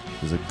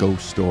there's a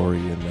ghost story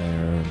in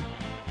there.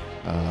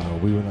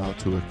 And we went out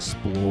to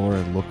explore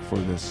and look for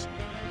this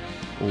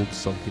old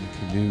sunken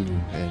canoe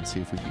and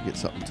see if we could get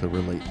something to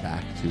relate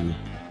back to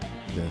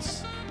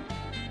this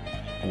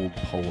old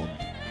poem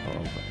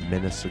of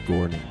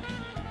Minnesagorny.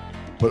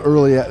 But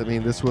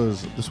this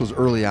was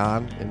early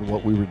on in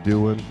what we were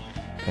doing,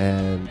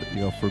 And,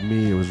 for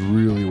me, it was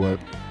really what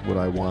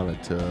I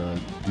wanted to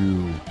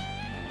do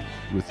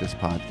with this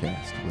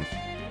podcast, with,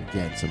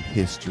 again, some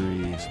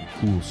history, some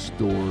cool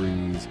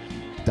stories,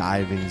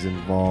 divings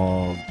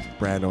involved.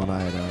 Brando and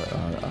I had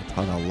a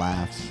ton of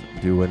laughs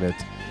doing it.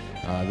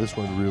 This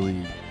one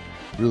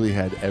really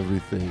had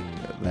everything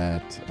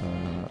that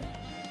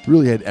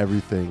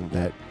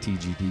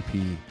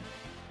TGDP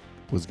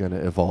was going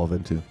to evolve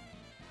into.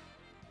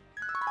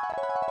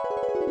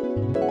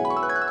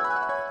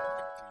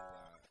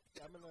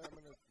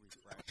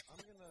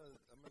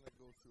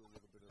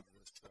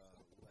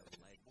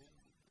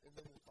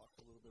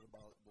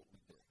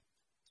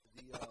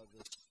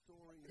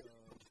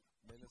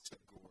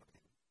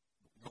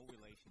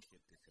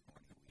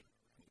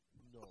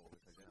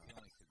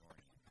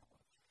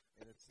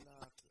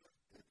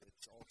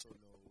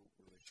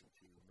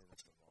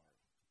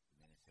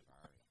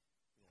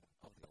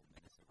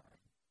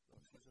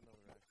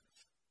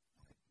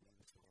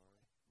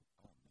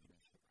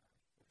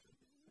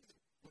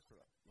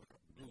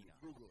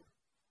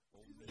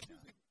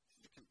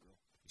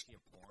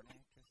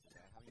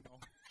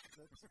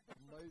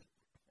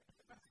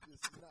 This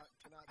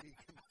cannot be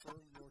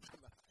confirmed nor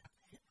denied.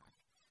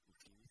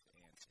 Refuse to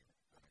answer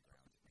on the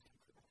grounds of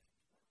incompetence.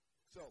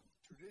 So,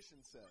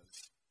 tradition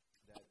says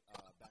that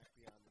back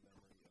beyond the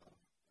memory of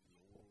the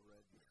old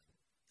red man,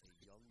 a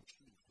young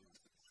chief was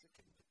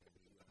sickened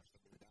and he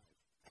suddenly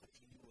died.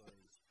 He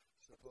was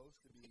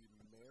supposed to be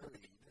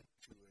married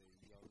to a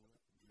young,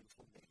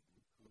 beautiful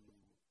maiden who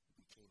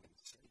became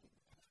insane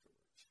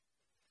afterwards.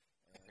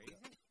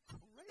 And,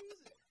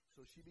 crazy!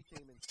 So she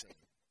became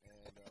insane.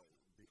 And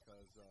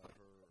because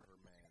her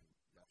man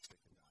got sick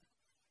and died.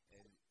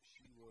 And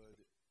she would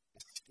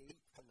escape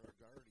from her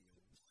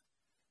guardians,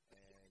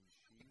 and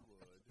she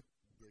would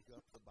dig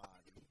up the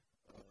body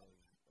of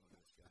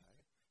this guy.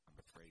 I'm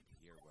afraid to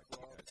hear what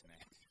she does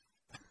next.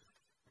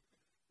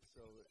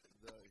 So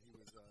he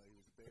was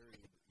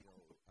buried,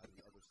 on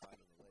the other side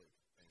of the lake,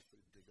 and she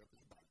would dig up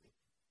his body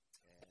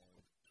and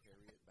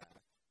carry it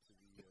back to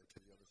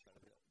the other side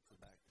of the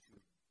lake. She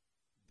would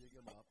dig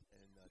him up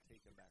and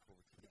take him back over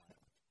to the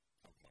island.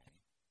 Okay.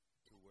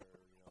 To where,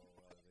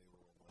 they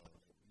were in love.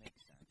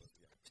 Makes sense.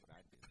 Yeah. That's what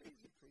I do.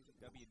 Crazy.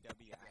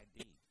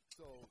 WWID.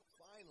 So,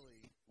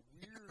 finally,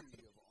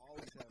 weary of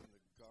always having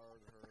to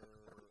guard her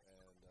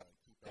and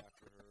keep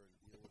after her and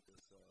deal with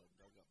this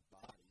dug-up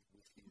body,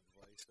 with the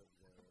advice of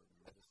their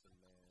medicine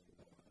man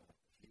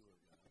healer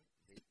guy,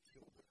 they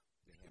killed her.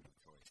 They had no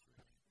choice,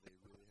 really. They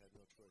really had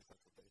no choice.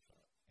 That's what they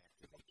thought.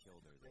 After they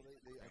killed her,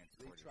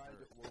 they tried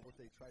to. Well, what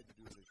they tried to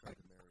do is they tried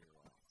to marry her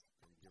off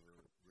and give her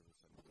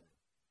some money.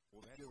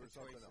 Well, that's give her the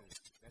something choices. else.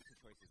 That's the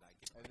choices I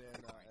give.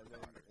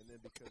 And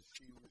then because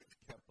she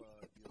kept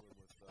dealing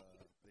with,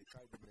 they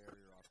tried to marry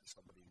her off to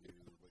somebody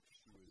new, but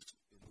she was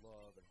in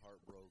love and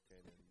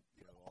heartbroken,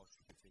 and all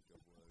she could think of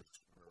was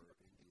her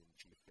Indian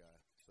chief guy.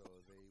 So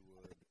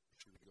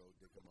she would go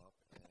dig him up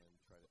and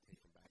try to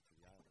take him back to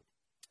the island.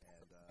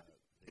 And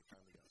they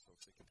finally got so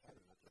sick and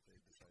tired of it that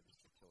they decided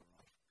to kill her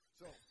off.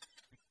 So,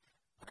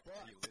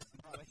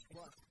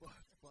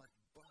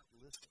 but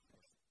listen,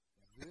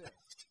 this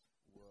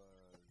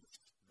was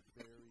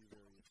very,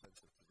 very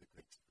offensive to the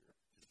Great Spirit,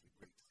 because the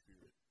Great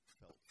Spirit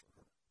felt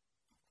for her.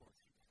 Of course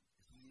he did.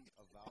 He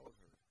avowed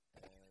her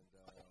and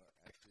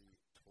actually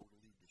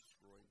totally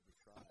destroyed the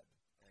tribe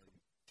and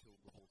killed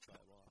the whole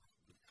tribe off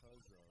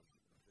because of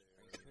their...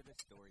 Are you sure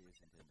this story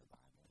isn't in the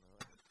Bible?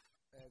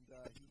 And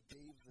he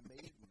gave the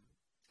maiden,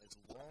 as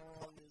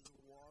long as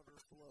the water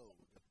flowed,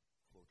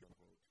 quote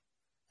unquote,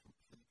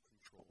 complete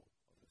control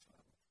of this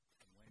island.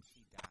 And when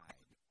she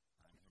died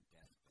on her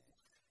deathbed,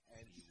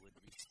 and she would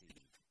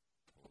receive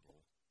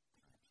total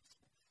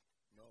consciousness.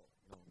 No,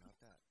 not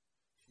that.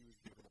 She was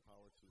given the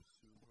power to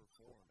assume her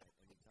form at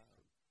any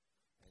time,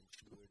 and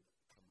she would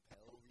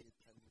compel the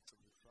attendance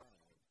of the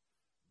tribe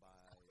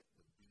by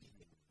the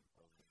beating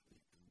of the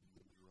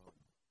Indian drum.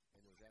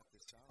 And it was at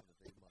this sound that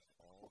they must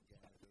all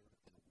gather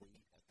and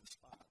wait at the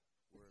spot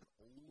where an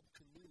old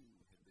canoe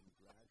had been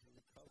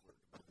gradually covered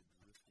by the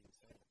drifting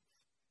sands.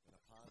 And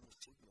upon the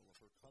signal of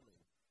her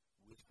coming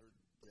with her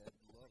dead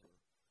lover,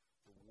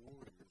 the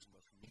warriors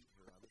must meet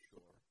her on the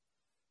shore,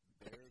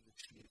 bear the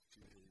chief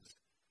to his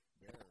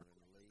bearer,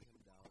 and lay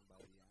him down by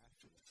the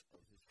ashes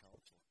of his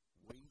council,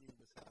 waiting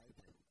beside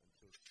him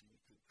until she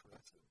could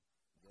caress him,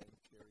 then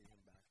carry him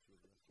back to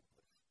his resting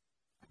place.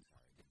 I'm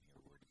sorry, I didn't hear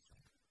a word you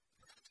said.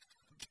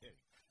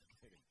 I'm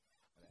kidding.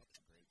 Well, that's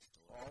a great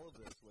story. All of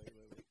this,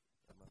 wait,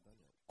 I'm not done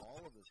yet.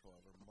 All of this,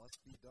 however, must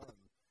be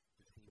done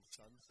between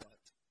sunset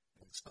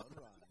and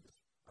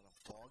sunrise on a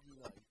foggy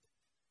night,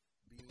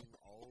 being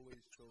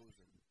always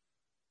chosen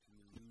to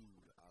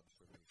elude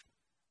observation.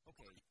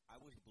 Okay, I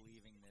was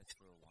believing this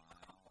for a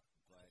while,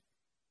 but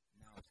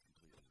now it's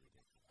completely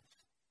ridiculous.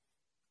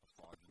 A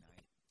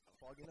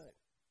foggy night.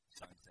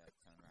 Sunset,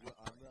 sunrise.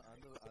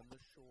 On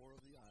the shore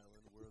of the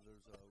island where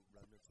there's a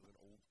remnants of an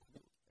old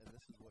canoe. And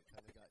this is what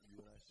kind of got you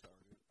and I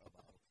started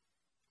about,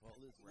 well,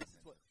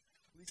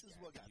 this is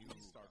what got me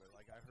started.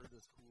 Like, I heard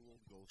this cool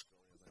old ghost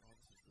story. I was like, oh,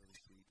 this is really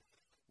sweet.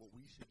 what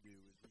we should do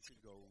is we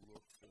should go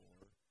look for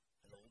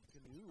an old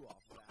canoe off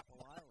of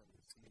Apple Island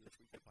and see if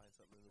we can find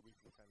something that we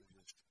can kind of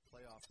just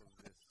play off of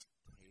this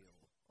tale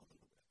a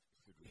little bit.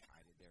 Should we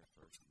hide it there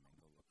first and then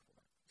go look for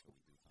it so we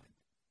do find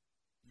it?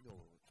 You know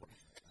we're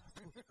recording right now.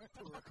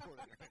 We're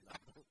recording right now.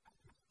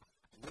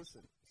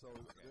 Listen, so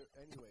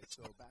anyway,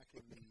 so back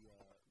in the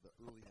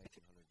early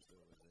 1900s,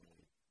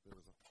 there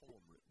was a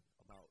poem written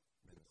about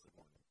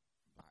Minnesota.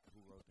 Who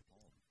wrote the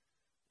poem?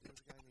 There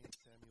was a guy named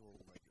Samuel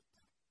Leggett.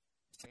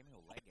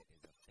 Samuel Leggett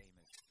is a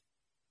famous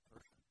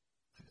person.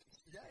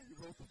 Yeah, he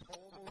wrote the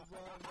poem of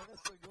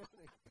Minnesota.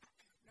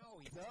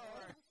 No, he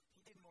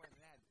did more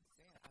than that.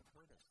 I've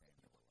heard of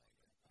Samuel Leggett.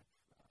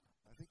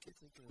 I think you're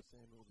thinking of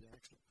Samuel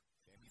Jackson.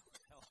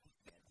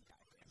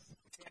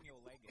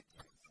 Samuel Leggett,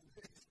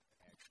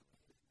 actually.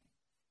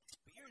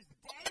 But you're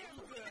damn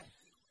good.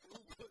 Who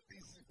put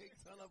these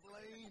snakes on a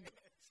plane?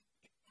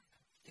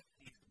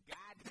 These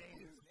goddamn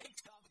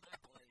snakes on my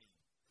plane.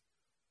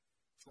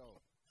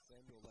 So,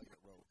 Samuel Leggett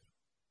wrote,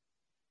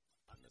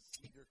 on the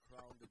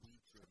cedar-crowned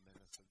beach of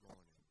Minnesota,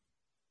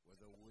 where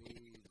the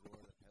waves or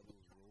the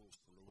pebbles roll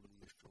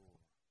slowly ashore.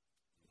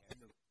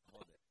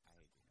 Hold it. I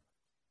hate you.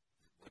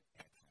 What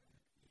accent are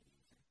you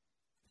using?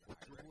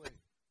 Ojibwe.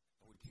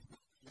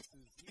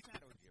 He's not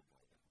Ojibwe.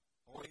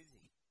 Or is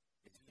he?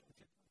 Is he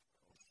Ojibwe?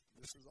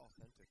 This is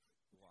authentic.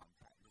 Well, I'm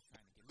just trying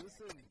to get the accent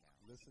down.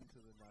 Listen to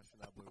the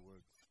Nashanabwe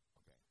words.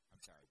 Okay,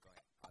 I'm sorry. Go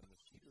ahead. On the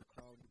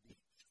cedar-crowned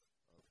beach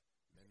of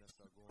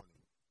Minnesota,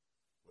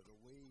 where the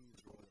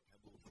waves or the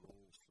pebbles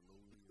roll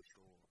slowly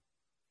ashore,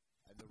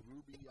 and the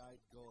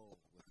ruby-eyed gull,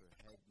 with her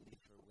head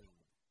beneath her wing,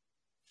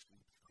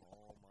 sleeps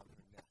calm on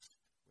her nest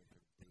when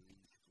her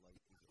day's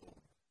flight is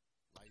o'er,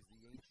 lies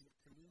the ancient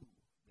canoe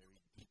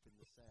buried deep in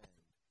the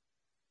sand,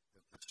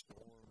 that the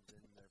storms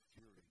in their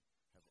fury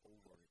have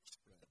over it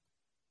spread.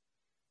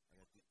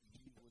 And at the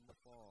eve when the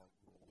fog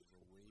rolls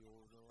away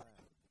over the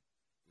land,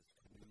 this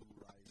canoe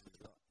rises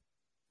up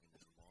and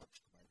is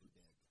launched by the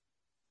dead.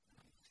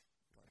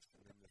 Nice.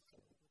 And then this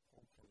poem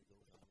kind of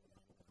goes on and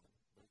on and on.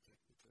 But it's a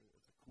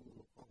cool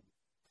little poem.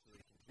 So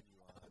they continue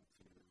on to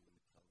tell this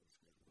little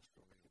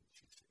story,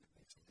 and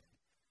they say,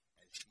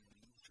 as she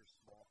leaves her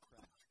small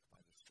craft by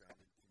the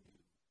stranded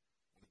canoe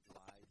and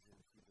glides in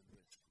through the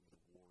mist where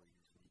the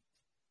warriors meet,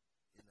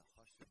 in the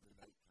hush of the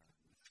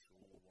nighttime with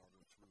shoal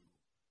water through,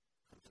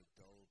 comes a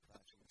dull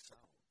plashing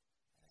sound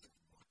as of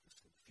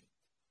moccasined feet,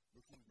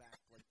 looking back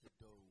like the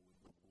doe in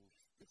the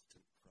wolf's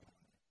distant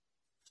cry,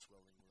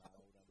 swelling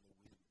loud on the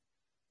wind,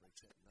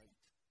 breaks at night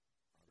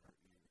on her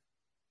ear.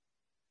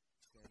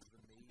 Stands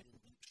the maid in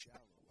deep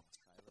shallow while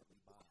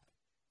silently by,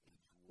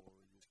 aged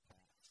warriors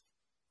pass,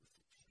 with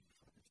the chief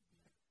on his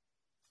bier.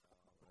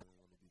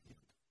 Let me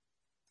begin.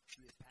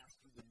 She has passed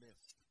through the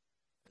mist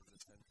as the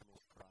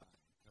sentinels cry,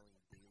 telling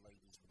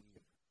daylight is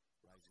near,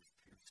 rises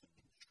piercing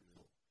and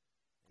shrill.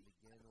 And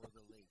again o'er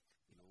the lake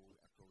the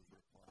old echoes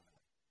reply,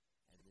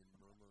 and in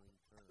murmuring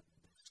turn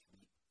their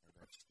sleep or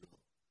their still.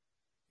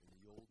 In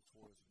the old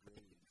forest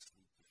grave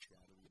sleep the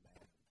shadowy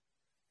land,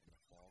 and the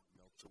fog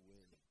melts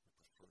away with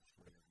the first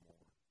ray of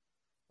morn,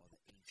 while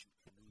the ancient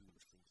canoe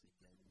sinks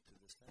again into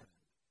the sand,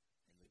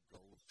 and the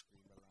gulls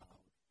scream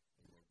aloud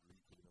in their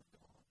greeting of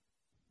dawn.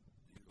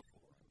 Beautiful,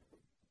 right?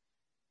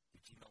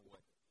 Did you know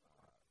what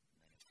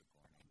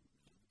Minnesota means?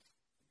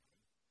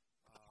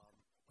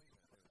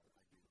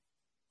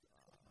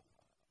 Wait a minute,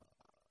 I do.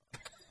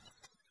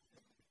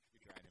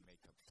 You're trying to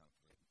make up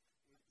something.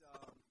 It's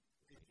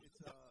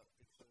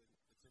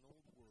an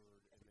old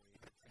word, and they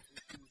have some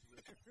issues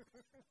with.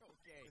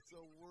 Okay. It's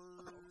a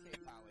word. Okay,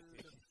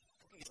 politician.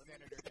 Okay,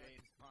 Senator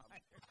James Bond.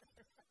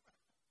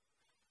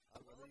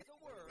 It's a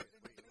word,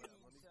 and it means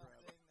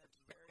something that's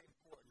very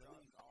important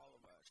to all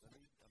of us. I'm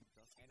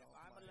dusting And if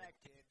off I'm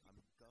elected, I'm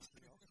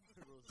dusting off my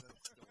Rosette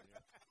Stone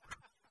here.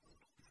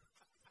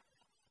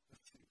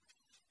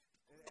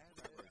 It has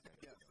to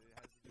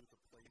do with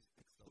the place.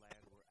 It's the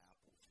land where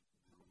apples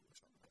grew, or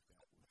something like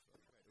that.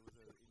 It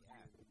was an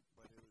Indian,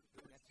 but it was.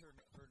 That's her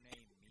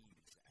name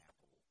means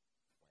apple place.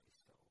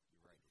 So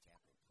you're right, it's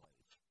apple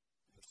place.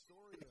 The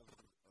story of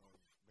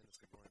Minnesota, I think,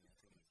 is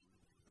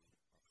really, really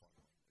a fun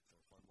one. It's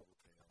a fun little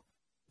tale.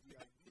 The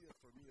idea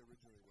for me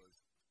originally was,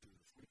 dude,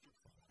 if we could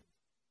find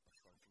a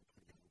sunken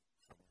canoe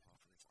somewhere off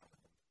of this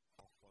island,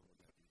 how fun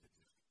would that be to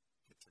just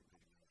get some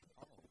videos of it?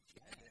 Oh,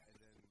 yeah. And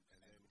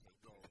then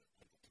go,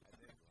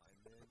 and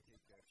then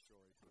take that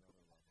story to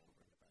another level and bring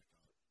it back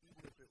out.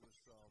 Even if it was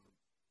some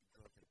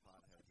drunken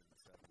potheads in the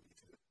 70s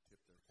that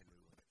tipped their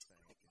canoe and it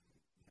sank, and,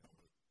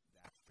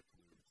 that's the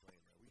canoe that's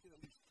laying there. We could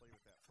at least play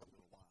with that for a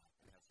little while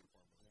and have some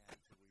fun with it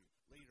until we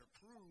later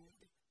proved,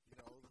 like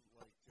Geraldo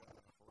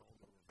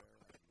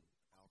Rivera and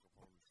Al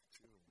Capone's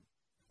tomb,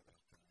 that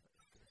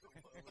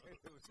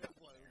it was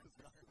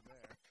nothing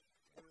there.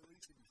 But at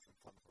least it'd be some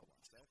fun for a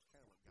while. So that's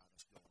kind of what got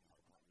us going out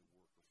and wanting to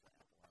work with the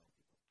Apple Island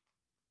people.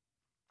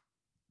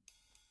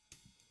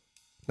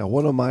 Now,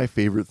 one of my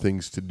favorite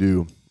things to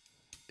do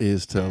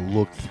is to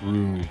look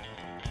through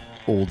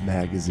old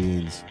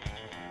magazines.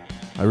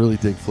 I really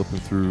dig flipping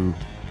through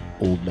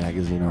old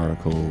magazine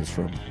articles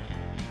from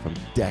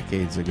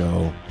decades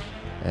ago.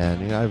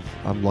 And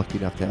I'm lucky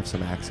enough to have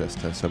some access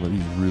to some of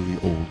these really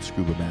old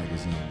scuba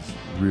magazines,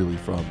 really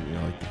from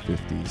like the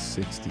 50s,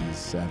 60s,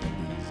 70s,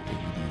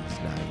 80s,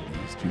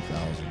 90s,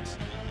 2000s.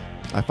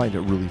 I find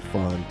it really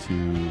fun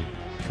to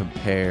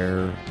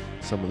compare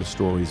some of the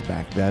stories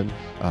back then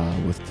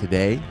with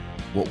today,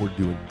 what we're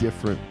doing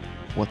different,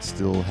 what's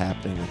still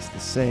happening that's the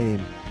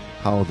same,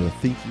 how the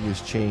thinking has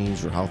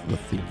changed or how the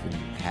thinking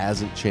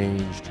hasn't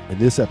changed. In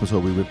this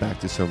episode, we went back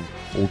to some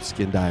old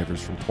skin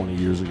divers from 20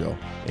 years ago,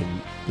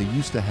 and they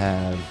used to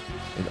have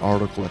an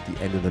article at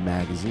the end of the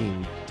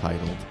magazine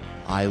titled,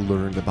 "I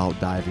learned about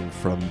diving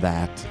from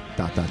that ...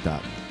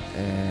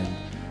 And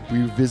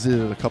we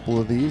visited a couple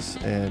of these,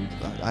 and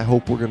I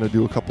hope we're going to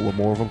do a couple of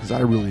more of them because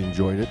I really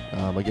enjoyed it.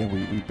 Again,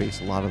 we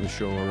base a lot of the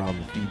show around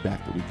the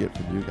feedback that we get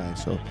from you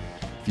guys. So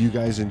if you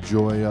guys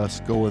enjoy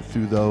us going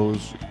through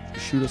those,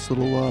 shoot us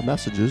little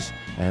messages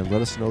and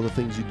let us know the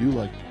things you do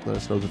like. Let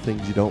us know the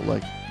things you don't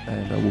like,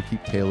 and we'll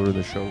keep tailoring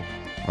the show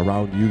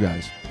around you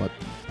guys. But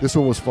this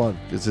one was fun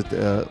because it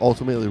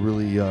ultimately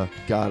really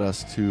got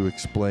us to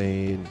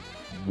explain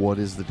what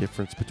is the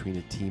difference between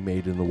a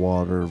teammate in the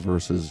water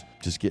versus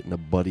just getting a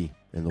buddy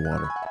in the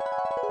water.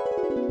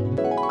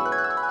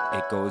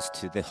 It goes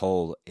to the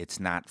whole, it's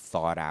not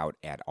thought out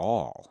at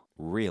all,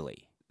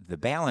 really. The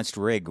balanced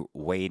rig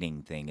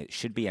weighting thing, it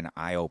should be an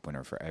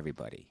eye-opener for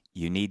everybody.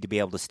 You need to be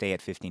able to stay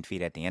at 15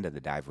 feet at the end of the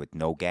dive with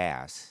no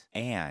gas,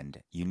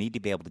 and you need to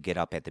be able to get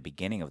up at the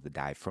beginning of the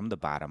dive from the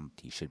bottom.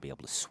 You should be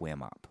able to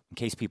swim up. In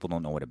case people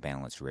don't know what a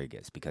balanced rig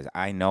is, because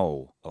I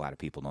know a lot of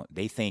people don't.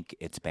 They think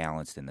it's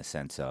balanced in the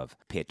sense of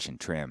pitch and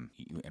trim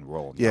and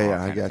roll.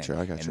 Yeah, I got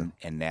you.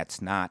 And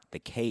that's not the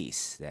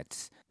case.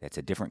 That's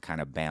a different kind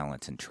of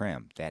balance and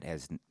trim. That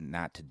has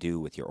not to do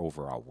with your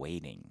overall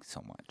weighting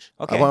so much.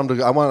 Okay, I want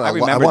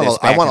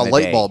a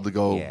light bulb to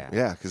go.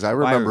 Yeah, because I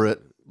remember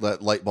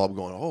that light bulb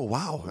going, oh,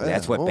 wow.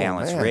 That's what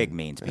balanced rig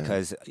means,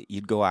 because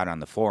you'd go out on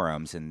the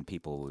forums and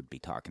people would be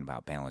talking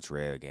about balanced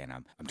rig, and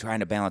I'm trying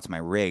to balance my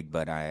rig,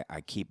 but I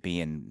keep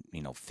being,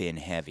 fin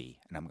heavy.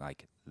 And I'm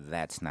like,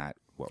 that's not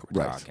what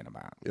we're talking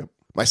about. Yep.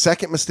 My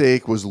second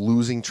mistake was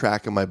losing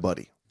track of my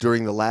buddy.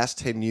 During the last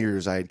 10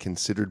 years, I had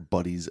considered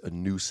buddies a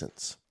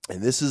nuisance.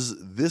 And this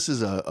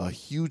is a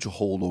huge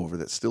holdover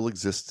that still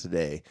exists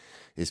today,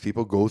 is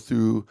people go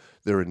through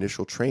their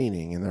initial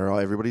training and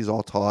everybody's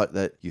all taught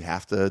that you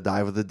have to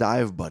dive with a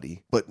dive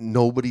buddy, but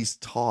nobody's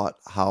taught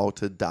how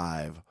to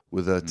dive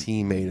with a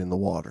teammate in the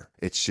water.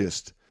 It's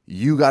just,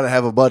 you got to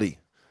have a buddy.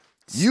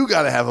 You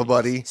got to have a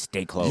buddy.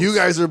 Stay close. You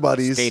guys are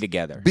buddies. Stay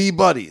together. Be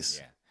buddies.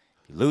 Yeah.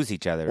 If you lose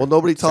each other. Well,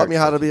 nobody taught me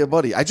how to be a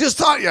buddy. I just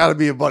taught you how to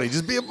be a buddy.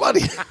 Just be a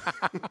buddy.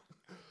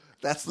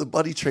 That's the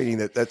buddy training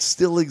that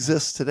still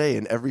exists today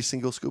in every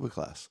single scuba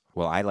class.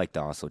 Well, I like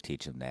to also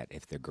teach them that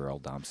if their girl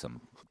dumps them,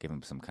 give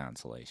them some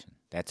consolation.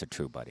 That's a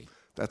true buddy.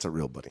 That's a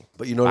real buddy.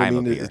 But you know what I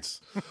mean?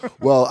 It's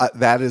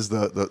that is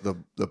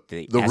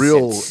the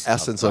real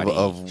essence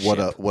of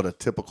what a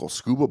typical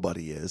scuba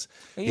buddy is.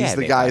 Yeah, he's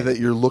the guy that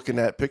you're looking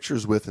at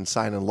pictures with and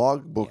signing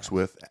logbooks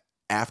with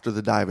after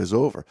the dive is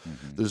over.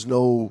 Mm-hmm. There's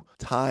no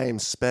time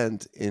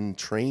spent in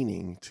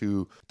training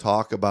to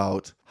talk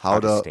about how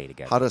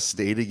to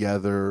stay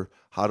together,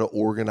 how to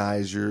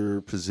organize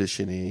your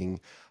positioning,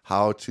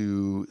 how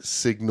to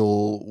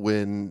signal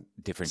when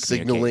different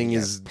signaling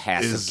is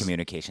passive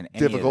communication.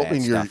 Difficult.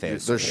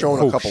 They're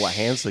showing a couple of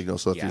hand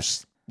signals, so if you're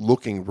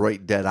looking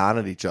right dead on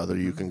at each other,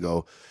 you can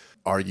go,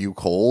 "Are you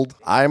cold?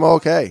 I'm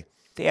okay."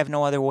 They have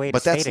no other way to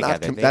stay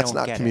together. That's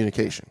not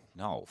communication.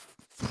 No.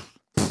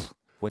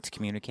 What's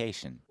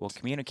communication? Well,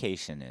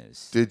 communication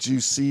is... Did you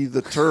see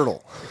the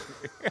turtle?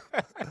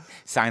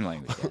 Sign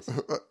language, yes.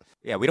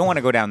 Yeah, we don't want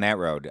to go down that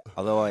road.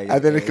 Although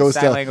and then it goes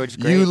down, language,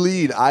 great. You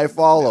lead, I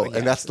follow.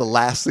 And that's the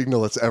last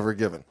signal that's ever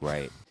given.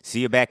 Right.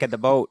 See you back at the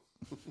boat.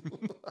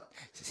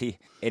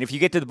 And if you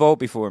get to the boat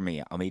before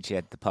me, I'll meet you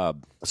at the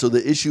pub. So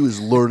the issue is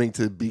learning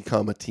to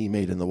become a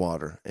teammate in the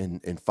water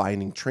and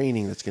finding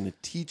training that's going to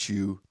teach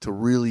you to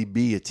really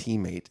be a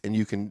teammate.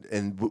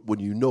 And when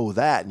you know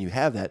that and you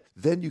have that,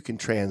 then you can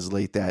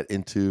translate that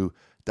into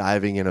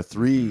diving in a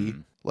 3,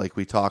 like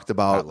we talked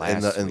about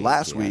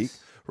last week,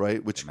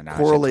 right? Which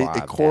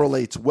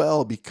correlates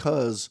well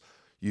because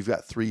you've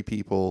got 3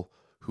 people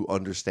who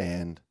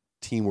understand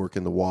teamwork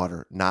in the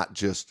water, not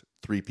just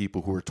 3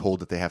 people who are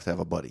told that they have to have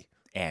a buddy.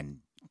 And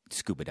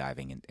scuba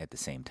diving at the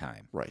same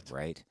time.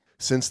 Right.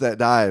 Since that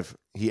dive,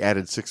 he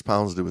added 6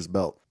 pounds to his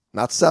belt.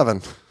 Not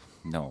 7.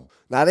 No.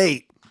 Not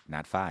 8.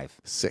 Not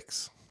 5.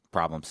 6.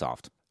 Problem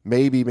solved.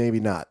 Maybe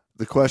not.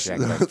 The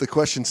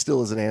question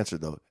still isn't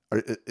answered though.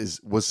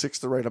 Was 6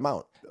 the right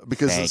amount?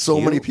 Because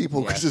many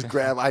people could just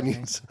grab. I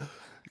need to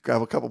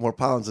grab a couple more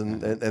pounds,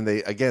 and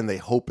they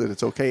hope that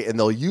it's okay, and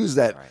they'll use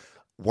that. Right.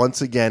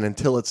 Once again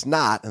until it's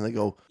not, and they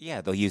go,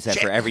 yeah, they'll use that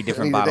for every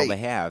different bottle they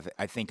have.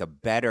 I think a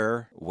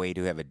better way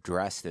to have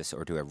addressed this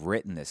or to have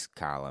written this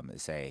column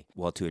is say,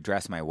 well, to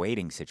address my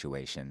weighting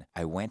situation,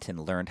 I went and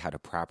learned how to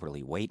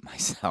properly weight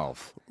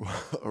myself.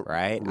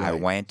 Right? I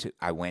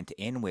went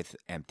in with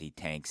empty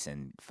tanks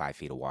and 5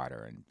 feet of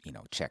water and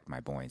checked my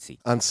buoyancy.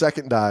 On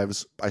second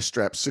dives, I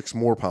strapped 6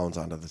 more pounds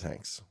onto the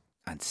tanks.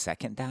 On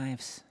second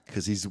dives?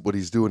 Because what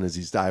he's doing is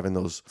he's diving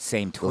those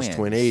Same twins. Those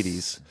twin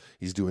 80s.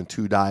 He's doing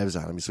 2 dives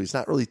on him, so he's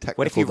not really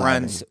technical.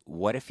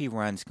 What if he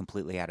runs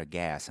completely out of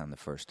gas on the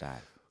first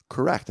dive?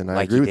 Correct, and I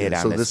Like agree he with did you.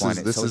 on So this one.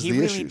 this So is he the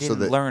really issue. didn't So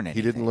that learn he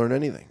didn't anything. learn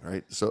anything,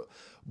 right? So,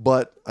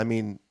 but I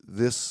mean,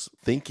 this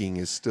thinking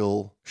is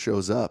still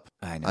shows up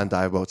I know. on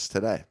dive boats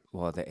today.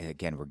 Well,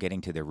 again, we're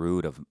getting to the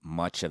root of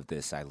much of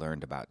this. I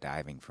learned about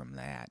diving from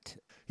that.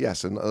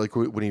 Yes, and like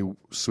when he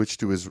switched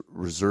to his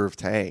reserve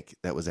tank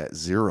that was at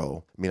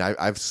 0. I mean,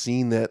 I've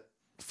seen that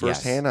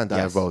firsthand on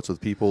dive boats with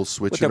people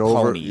switching their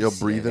over, ponies.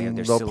 breathing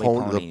Their the silly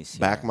ponies, the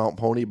back mount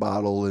pony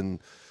bottle and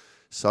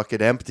suck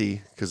it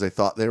empty because they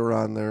thought they were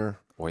on their.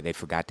 Or they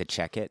forgot to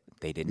check it.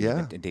 They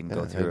didn't. It didn't Yeah.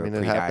 go through I mean, a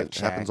it pre-dive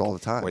check. happens all the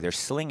time. Or they're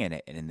slinging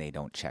it and they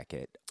don't check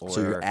it. Or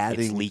So you're it's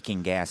adding-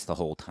 leaking gas the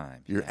whole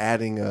time. You're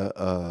adding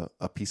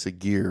a piece of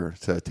gear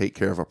to take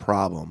care of a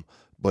problem,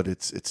 but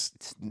it's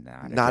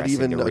not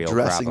even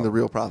addressing the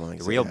real problem.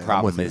 The real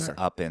problem is there.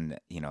 up in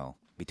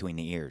between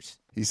the ears.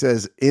 He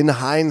says, in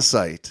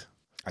hindsight,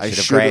 I should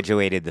have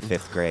graduated the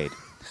 5th grade.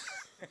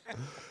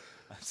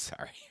 I'm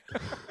sorry.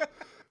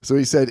 So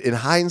he said, in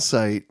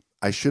hindsight,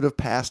 I should have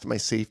passed my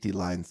safety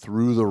line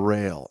through the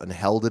rail and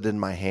held it in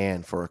my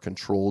hand for a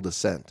controlled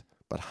ascent.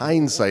 But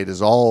hindsight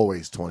is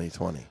always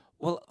 20/20.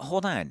 Well,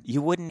 hold on.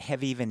 You wouldn't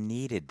have even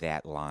needed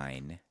that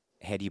line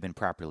had you been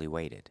properly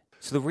weighted.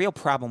 So the real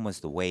problem was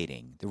the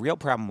weighting. The real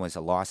problem was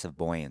a loss of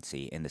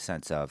buoyancy in the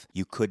sense of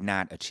you could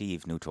not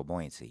achieve neutral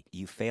buoyancy.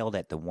 You failed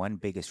at the one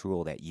biggest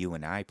rule that you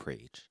and I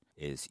preach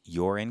is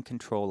you're in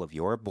control of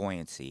your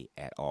buoyancy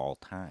at all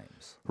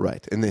times.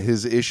 Right. And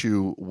his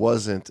issue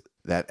wasn't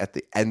that at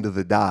the end of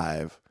the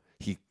dive,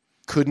 he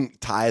couldn't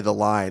tie the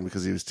line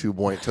because he was too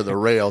buoyant to the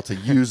rail to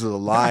use the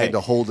line to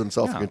hold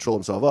himself and control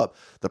himself up.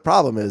 The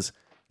problem is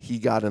he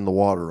got in the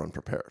water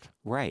unprepared.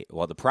 Right.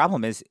 Well, the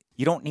problem is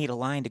you don't need a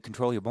line to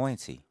control your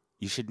buoyancy.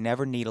 You should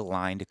never need a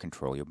line to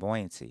control your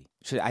buoyancy.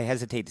 I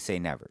hesitate to say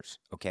nevers,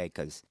 okay,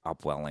 because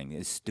upwelling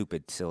is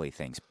stupid, silly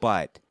things.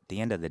 But at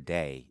the end of the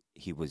day,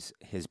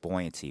 his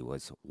buoyancy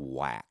was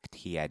whacked.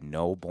 He had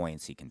no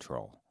buoyancy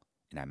control,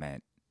 and I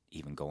meant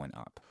even going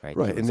up. Right,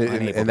 right,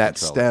 and that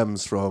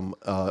stems from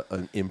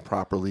an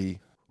improperly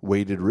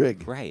weighted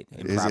rig. Right,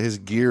 his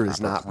gear is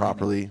not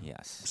properly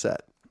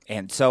set,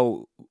 and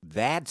so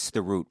that's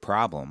the root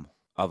problem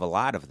of a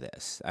lot of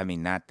this. I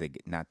mean, not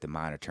the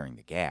monitoring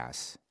the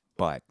gas,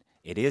 but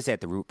it is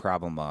at the root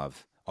problem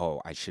of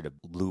I should have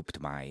looped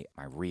my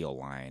reel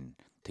line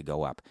to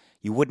go up.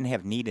 You wouldn't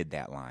have needed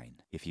that line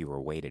if you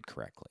were weighted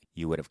correctly.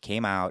 You would have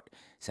came out,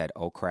 said,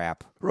 "Oh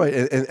crap!" Right,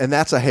 and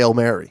that's a Hail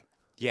Mary.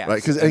 Yeah,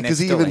 right. Because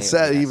he even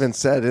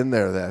said in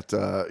there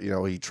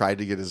that he tried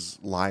to get his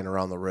line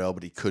around the rail,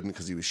 but he couldn't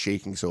because he was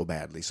shaking so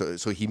badly. So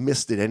he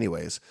missed it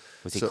anyways.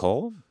 Was he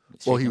cold?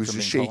 Well, he was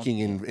just shaking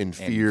in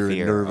fear, and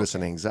nervous,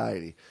 and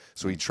anxiety.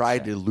 So he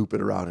tried to loop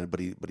it around it, but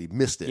he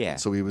missed it. Yeah.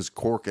 So he was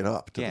corking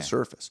up to the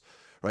surface.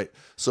 Right.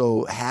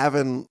 So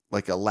having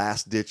like a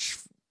last ditch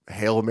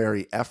Hail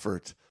Mary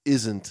effort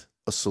isn't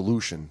a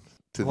solution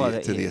to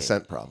the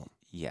ascent problem.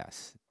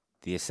 Yes.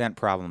 The ascent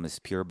problem is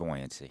pure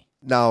buoyancy.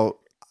 Now,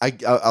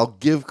 I'll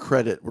give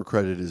credit where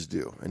credit is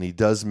due, and he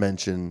does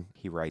mention...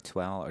 He writes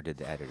well, or did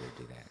the editor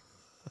do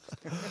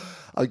that?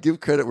 I'll give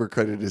credit where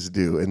credit is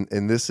due,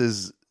 and this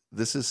is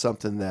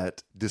something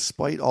that,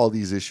 despite all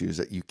these issues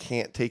that you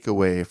can't take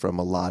away from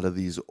a lot of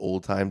these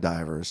old-time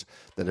divers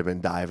that have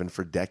been diving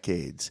for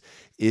decades,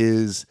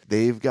 is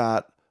they've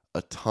got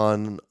a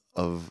ton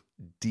of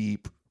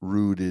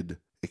deep-rooted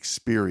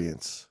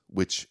experience,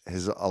 which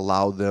has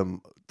allowed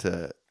them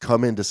to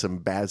come into some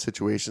bad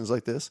situations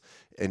like this.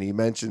 And he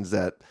mentions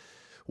that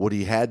what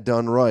he had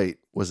done right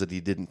was that he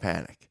didn't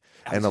panic.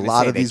 And a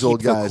lot of these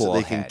old guys,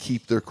 they can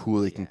keep their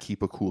cool, they can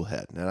keep a cool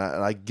head. And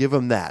I give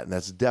them that, and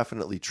that's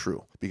definitely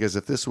true. Because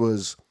if this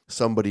was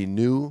somebody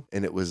new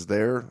and it was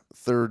their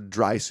third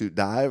dry suit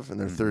dive and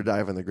their third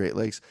dive in the Great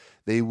Lakes,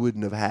 they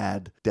wouldn't have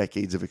had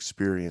decades of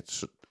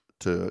experience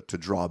to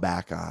draw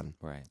back on,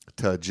 right,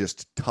 to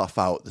just tough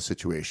out the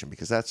situation.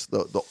 Because that's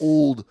the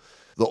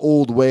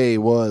old way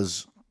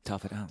was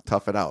tough it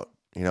out.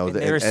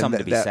 There's something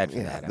to be said for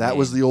that. That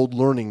was the old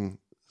learning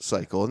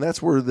cycle, and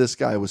that's where this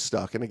guy was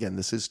stuck. And again,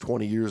 this is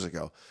 20 years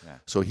ago,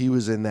 so he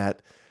was in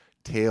that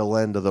tail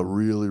end of the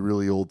really,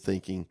 really old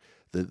thinking.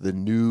 The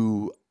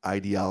new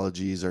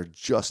ideologies are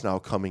just now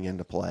coming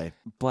into play.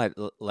 But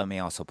let me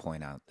also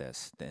point out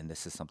this, and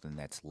this is something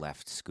that's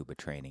left scuba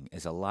training,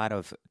 is a lot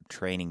of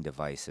training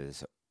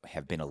devices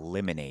have been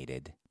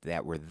eliminated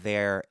that were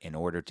there in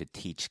order to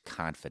teach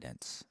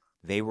confidence.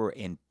 They were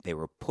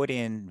put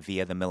in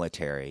via the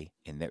military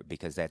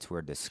because that's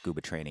where the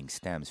scuba training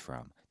stems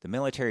from. The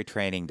military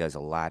training does a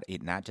lot,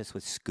 not just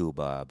with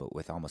scuba, but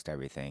with almost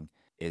everything,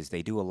 is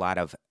they do a lot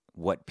of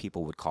what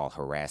people would call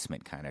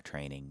harassment kind of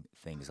training,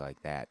 things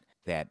like that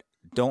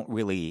don't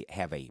really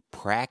have a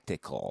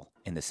practical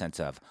in the sense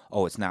of,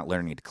 it's not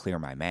learning to clear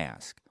my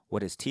mask.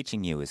 What it's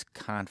teaching you is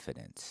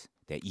confidence,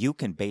 that you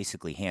can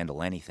basically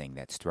handle anything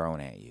that's thrown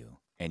at you,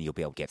 and you'll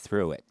be able to get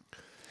through it.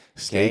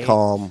 Stay Okay?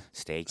 calm.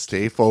 Stay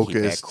Stay keep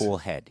focused. that cool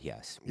head.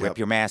 Yes. Yep. Rip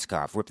your mask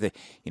off. Rip the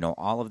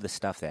all of the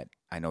stuff that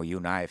I know you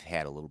and I have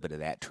had a little bit of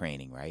that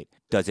training, right?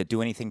 Does it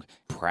do anything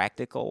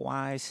practical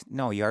wise?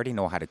 No, you already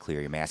know how to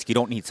clear your mask. You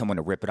don't need someone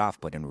to rip it off,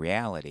 but in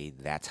reality,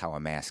 that's how a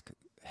mask.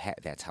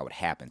 That's how it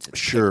happens. It's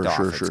Sure, kicked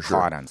sure, off. sure, It's sure.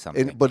 caught on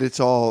something. But it's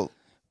all.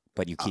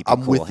 But you keep a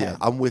I'm cool with you. head.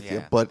 I'm with you.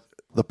 Yeah. But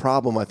the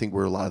problem, I think,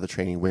 where a lot of the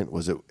training went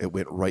was it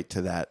went right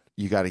to that.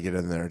 You got to get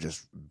in there and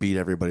just beat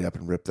everybody up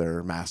and rip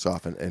their masks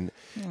off, and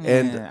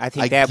I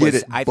think get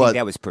it, I but think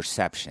that was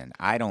perception.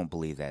 I don't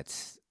believe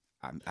that's.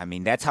 I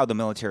mean, that's how the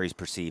military is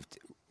perceived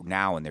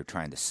now, and they're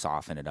trying to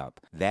soften it up.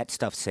 That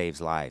stuff saves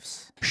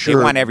lives. sure,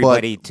 they want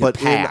everybody to but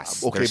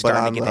pass. They're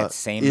starting to get that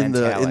same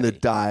mentality. in the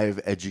dive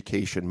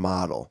education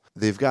model,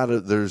 you've got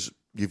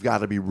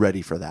to be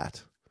ready for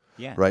that.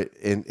 Yeah. Right.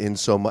 In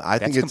so much, I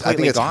think it's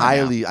gone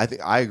highly. now.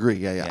 I agree.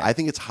 Yeah. I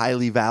think it's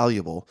highly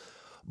valuable,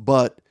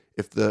 but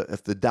if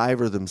the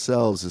diver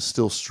themselves is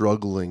still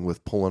struggling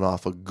with pulling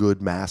off a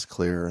good mask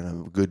clear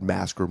and a good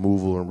mask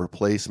removal and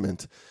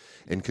replacement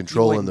and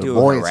controlling the do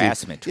buoyancy,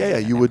 harassment yeah,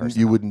 training you on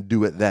that wouldn't person,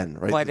 do it then,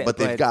 right? But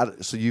They've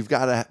got, so you've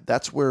got to.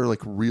 That's where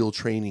like real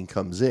training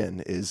comes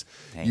in. Is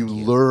you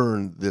you.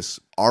 learn this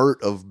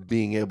art of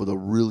being able to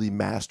really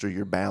master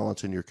your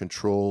balance and your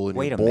control and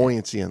Wait your a minute.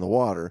 buoyancy in the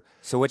water.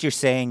 So what you're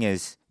saying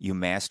is you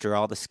master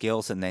all the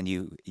skills, and then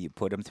you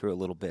put them through a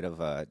little bit of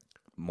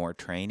more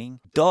training.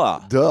 Duh.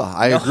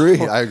 I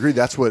agree. I agree.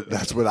 That's what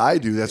I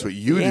do. That's what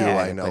you do. Yeah,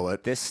 I know but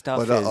it. this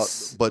stuff but,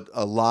 is. but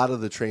a lot of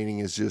the training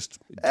is just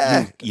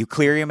You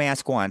clear your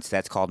mask once.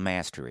 That's called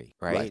mastery,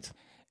 right? Right.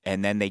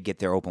 And then they get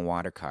their open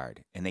water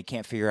card, and they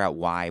can't figure out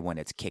why, when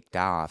it's kicked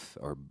off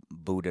or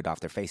booted off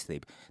their face,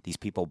 these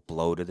people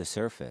blow to the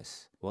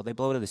surface. Well, they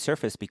blow to the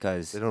surface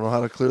because they don't know how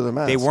to clear their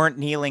mask. they weren't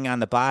kneeling on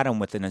the bottom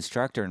with an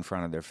instructor in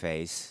front of their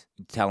face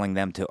telling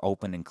them to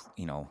open and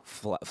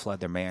flood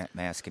their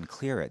mask and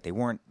clear it. They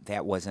weren't.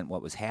 That wasn't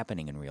what was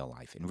happening in real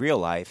life. In real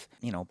life,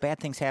 bad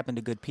things happen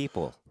to good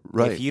people.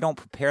 Right. If you don't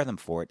prepare them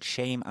for it,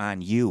 shame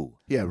on you.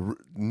 Yeah,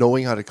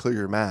 knowing how to clear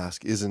your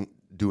mask isn't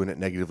doing it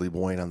negatively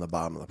buoyant on the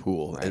bottom of the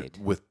pool Right.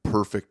 with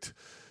perfect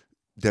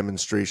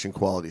demonstration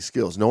quality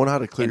skills. Knowing how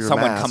to clear And your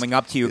someone mask coming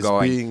up to you is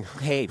going,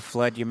 "Hey,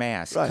 flood your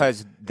mask," Right.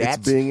 because that's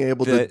it's being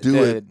able to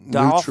do it neutrally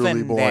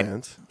dolphin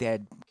buoyant.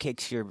 that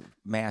kicks your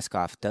mask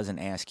off doesn't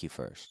ask you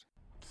first.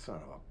 Son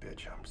of a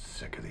bitch, I'm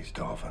sick of these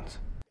dolphins.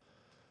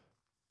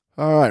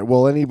 All right.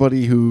 Well,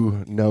 anybody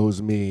who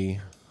knows me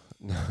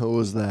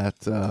knows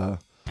that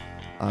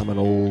I'm an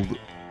old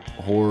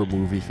horror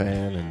movie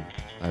fan, and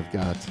I've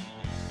got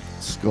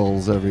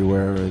skulls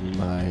everywhere in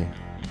my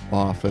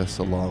office,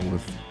 along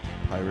with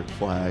pirate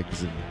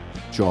flags and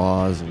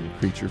Jaws and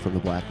Creature from the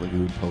Black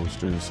Lagoon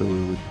posters. So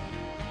it would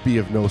be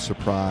of no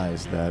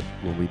surprise that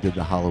when we did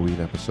the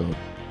Halloween episode,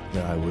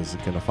 that I was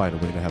going to find a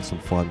way to have some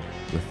fun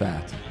with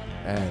that.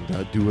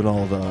 And doing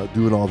all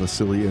the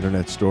silly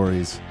internet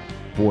stories.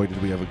 Boy,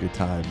 did we have a good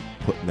time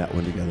putting that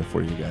one together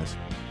for you guys.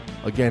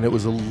 Again, it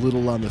was a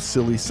little on the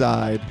silly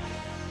side,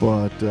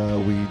 but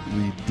we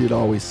did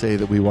always say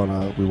that we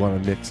want to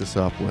mix this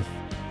up with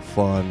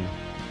fun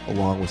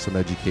along with some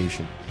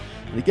education.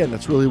 And again,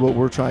 that's really what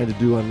we're trying to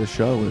do on this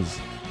show, is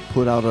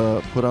put out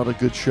a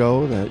good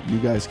show that you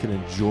guys can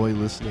enjoy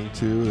listening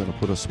to, that'll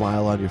put a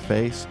smile on your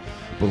face,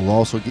 but will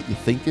also get you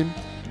thinking,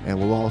 and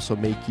will also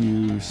make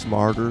you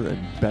smarter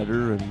and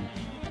better and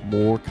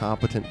more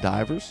competent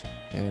divers.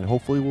 And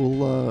hopefully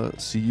we'll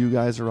see you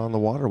guys around the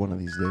water one of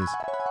these days.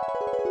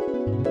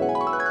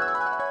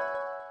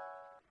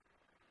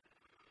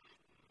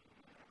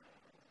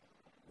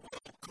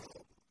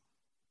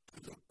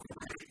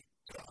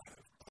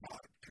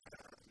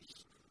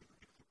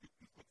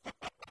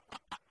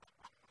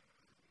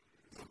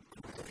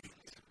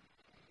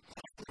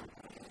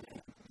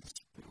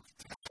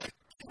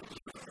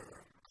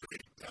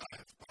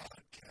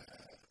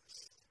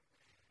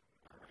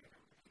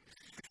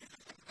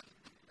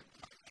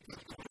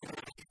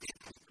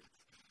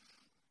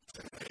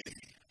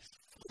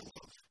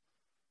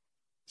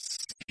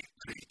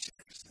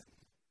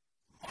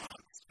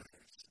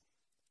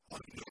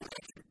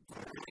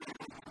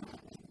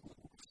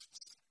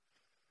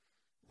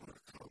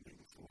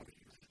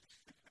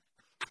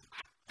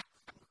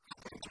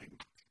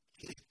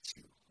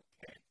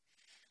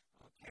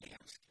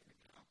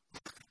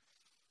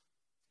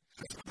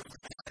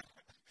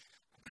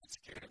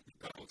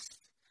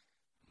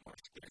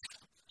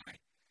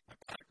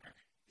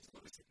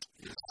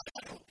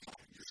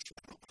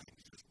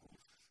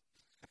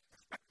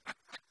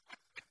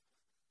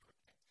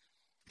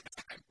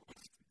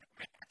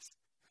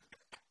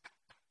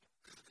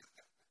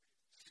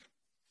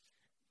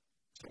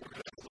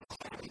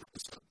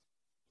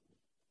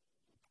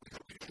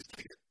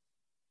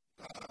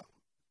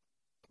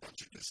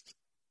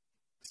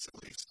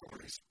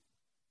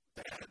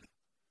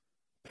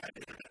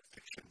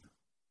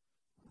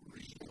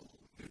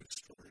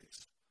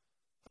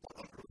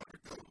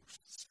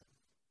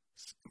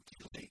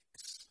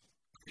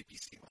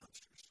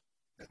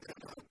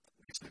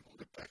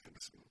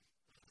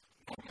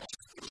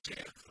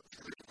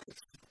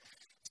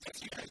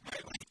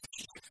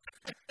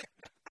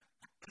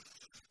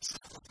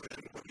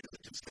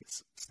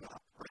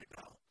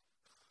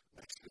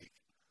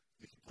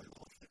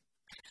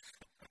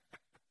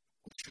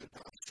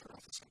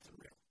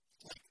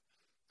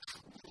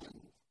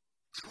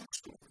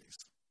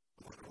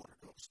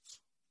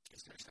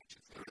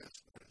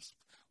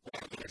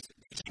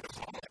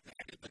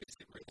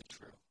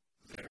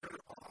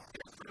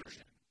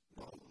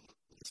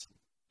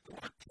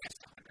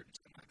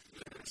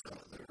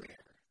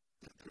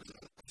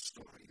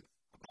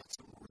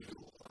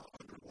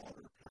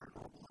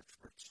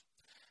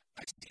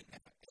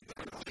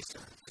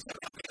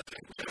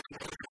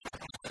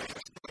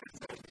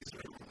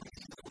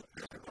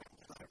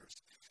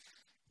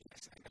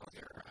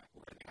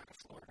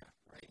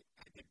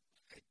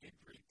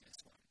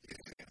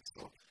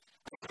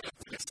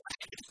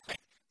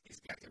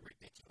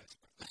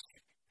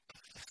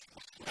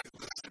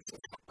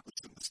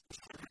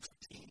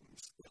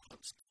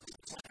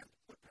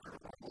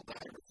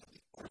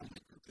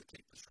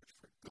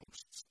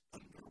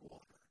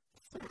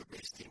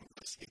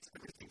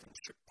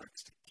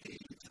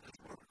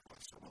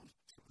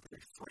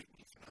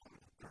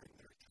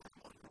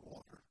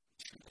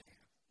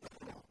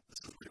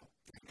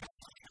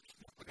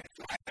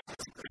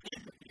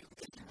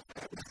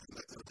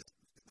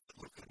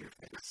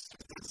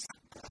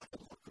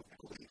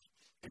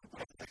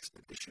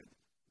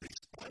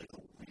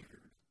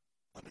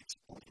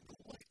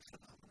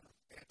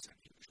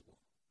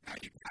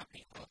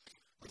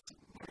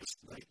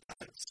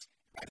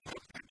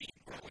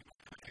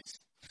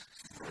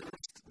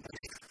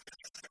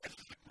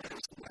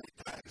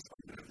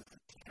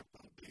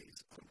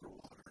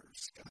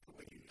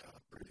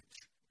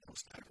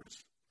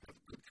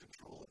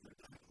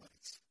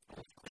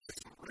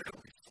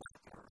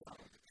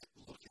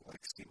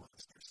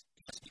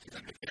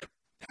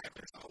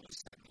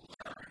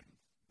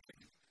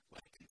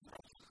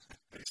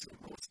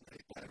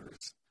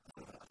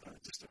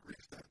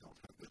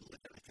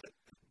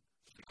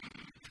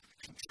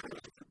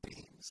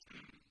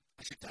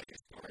 tell you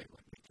a story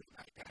when we did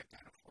night dive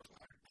down at Fort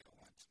Lauderdale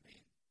once.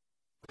 Me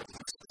and the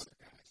other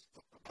guys.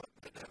 But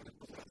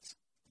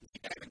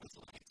diving with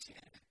lights,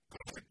 yeah.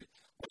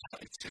 Well,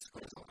 it just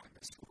goes along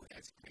this who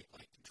has great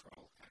light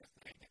control kind of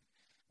thing. And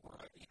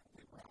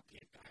we were all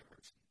gate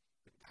divers and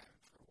been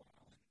diving for a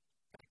while. And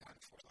back down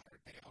at Fort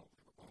Lauderdale,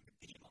 we were going to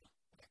Bema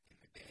back in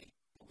the day.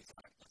 But we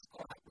thought, let's go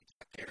out. We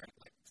got there at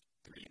like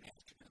 3 in the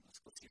afternoon.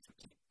 Let's go see if we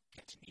can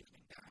catch an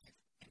evening dive.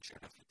 And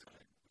sure enough, we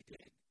could. We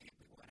did. And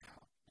we went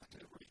out onto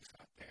the reef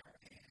out there.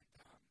 And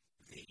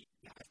the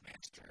dive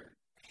master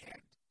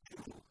had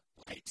 2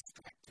 lights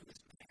strapped to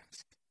his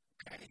mask.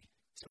 Okay?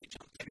 So we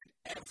jumped in,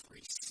 and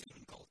every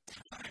single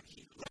time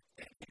he looked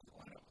at any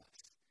one of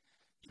us,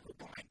 you were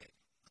blinded.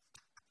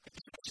 If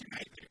you watch your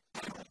night there,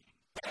 boom,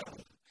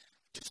 boom,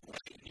 just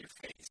right in your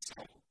face.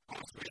 So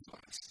all 3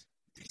 of us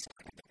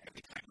decided that every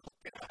time he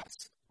looked at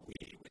us, we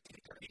would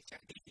take our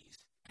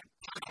HIDs and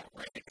pow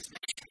right in his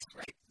mask,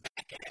 right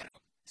back at him.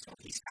 So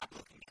he stopped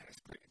looking at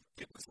us.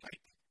 It was like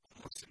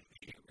almost an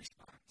immediate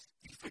response.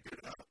 He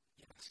figured it out.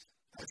 Yes.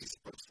 As he's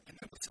supposed to. And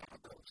then we saw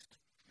a ghost.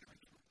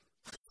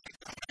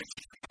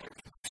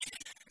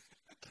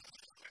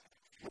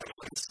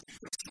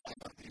 What's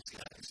about these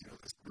guys?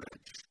 This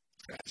bridge,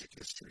 tragic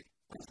history,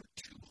 over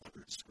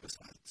 200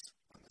 suicides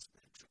on this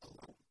bridge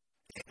alone.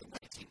 And in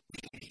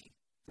 1980,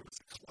 there was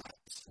a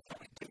collapse.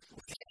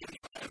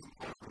 85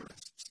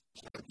 motorists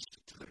plunged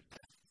to their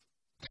death.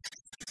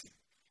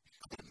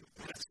 And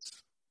this,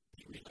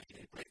 he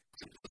related right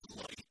to the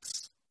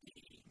lights,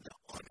 the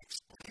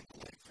unexplained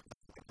light from the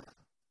river,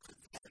 could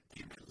that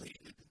be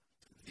related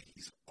to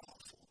these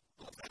awful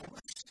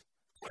events?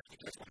 What do you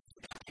guys want to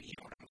do? You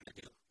know what I'm going to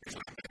do? Here's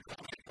what I'm going to do.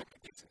 I'm going to go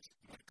and do this.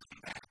 I'm going to come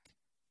back.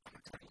 I'm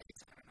going to turn the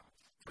lights on and off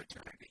for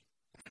eternity.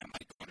 And then I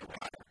might go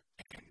underwater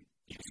and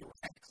use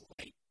erratic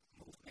light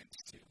movements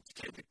to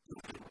get it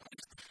moving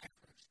lights.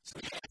 So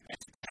yeah,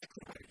 that's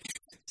exactly what it is.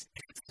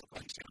 It's a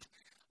bunch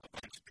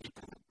of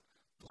people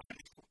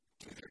plunged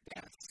to their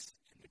deaths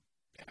in the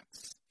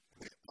depths.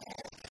 We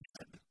all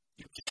had,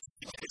 you can't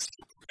feel it,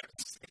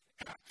 secrets.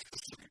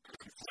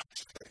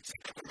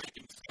 They're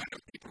making fun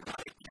of people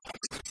riding on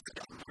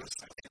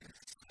motorcycles.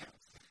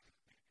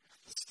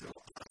 Still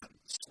on,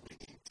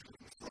 swinging to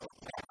and fro.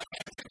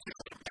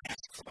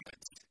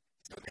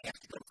 So they have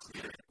to go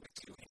clear it with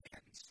 2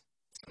 hands.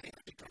 So they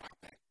have to drop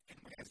it. And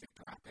as they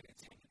drop it,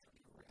 it's hanging from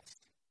your wrist.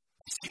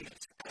 I've seen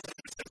this.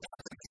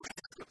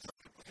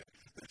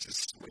 They're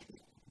just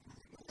swinging.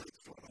 The lights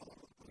going all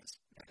over the place.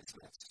 That's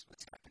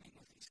what's happening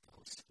with these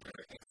ghosts.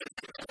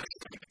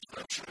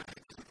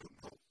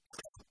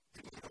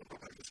 People don't know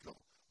where to go.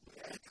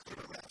 Yeah, clear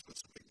around.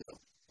 What's the big deal?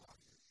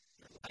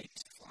 Your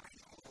lights flying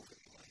all over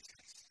the place.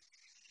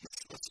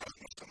 Let's talk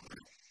about some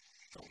real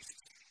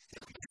ghosts.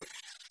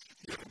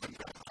 You ever been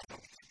down?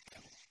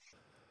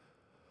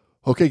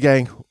 Okay,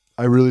 gang.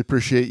 I really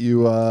appreciate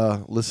you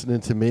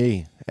listening to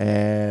me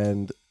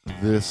and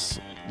this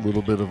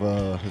little bit of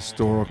a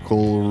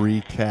historical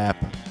recap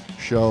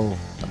show.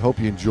 I hope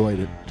you enjoyed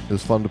it. It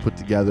was fun to put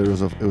together.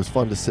 It was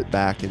fun to sit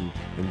back and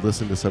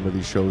listen to some of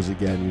these shows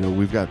again.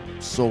 We've got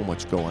so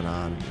much going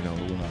on.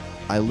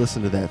 I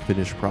listened to that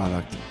finished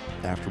product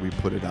after we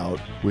put it out,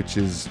 which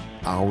is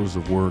hours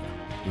of work.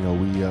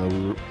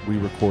 We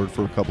record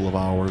for a couple of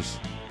hours.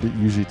 It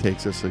usually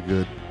takes us a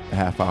good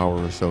half hour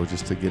or so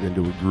just to get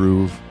into a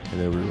groove, and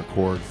then we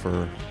record for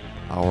an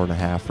hour and a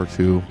half or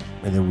 2,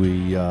 and then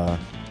we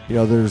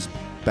there's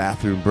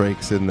bathroom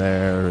breaks in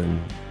there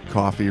and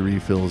coffee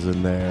refills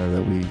in there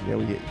that we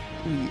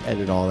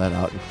edit all that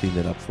out and clean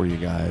it up for you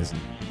guys,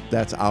 and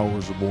that's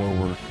hours of more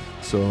work.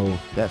 So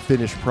that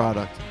finished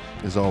product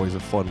is always a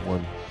fun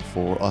one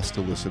for us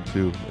to listen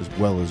to as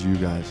well as you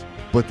guys.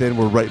 But then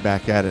we're right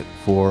back at it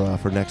for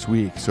next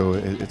week, so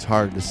it's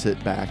hard to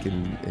sit back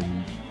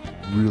and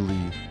really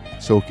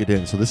soak it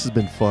in. So this has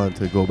been fun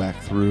to go back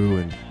through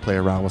and play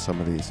around with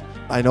some of these.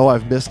 I know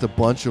I've missed a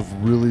bunch of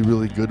really,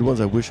 really good ones.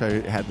 I wish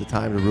I had the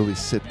time to really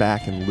sit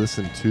back and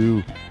listen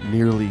to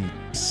nearly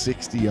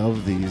 60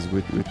 of these,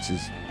 which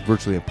is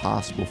virtually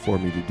impossible for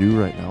me to do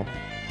right now.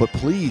 But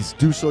please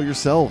do so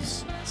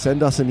yourselves.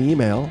 Send us an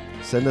email.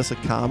 Send us a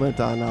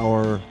comment on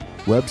our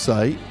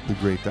website,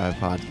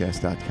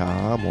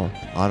 thegreatdivepodcast.com, or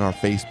on our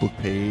Facebook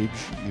page.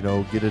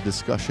 Get a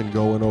discussion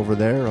going over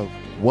there of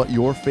what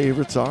your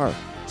favorites are.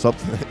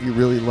 Something that you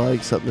really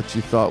like, something that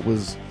you thought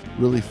was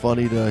really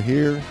funny to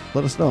hear,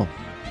 let us know.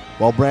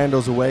 While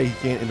Brando's away, he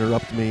can't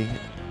interrupt me,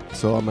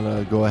 so I'm going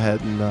to go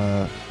ahead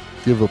and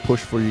give a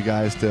push for you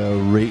guys to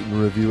rate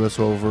and review us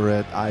over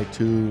at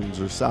iTunes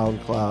or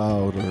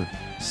SoundCloud or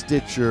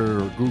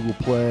Stitcher or Google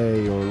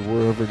Play or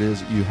wherever it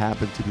is that you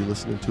happen to be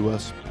listening to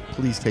us.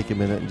 Please take a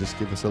minute and just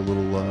give us a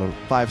little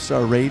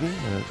 5-star rating,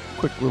 a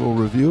quick little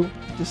review.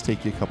 Just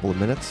take you a couple of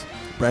minutes.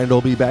 Brando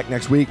will be back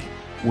next week.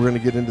 We're going to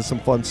get into some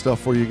fun stuff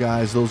for you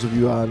guys. Those of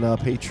you on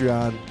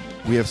Patreon,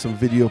 we have some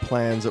video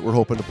plans that we're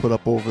hoping to put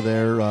up over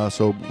there.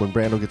 So when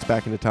Brando gets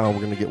back into town,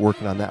 we're going to get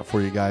working on that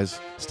for you guys.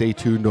 Stay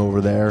tuned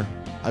over there.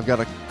 I've got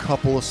a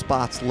couple of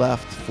spots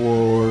left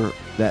for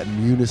that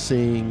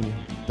Munising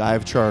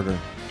dive charter,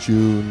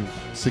 June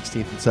 16th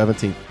and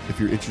 17th. If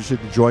you're interested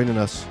in joining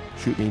us,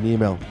 shoot me an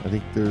email. I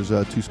think there's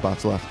 2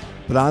 spots left.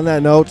 But on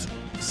that note,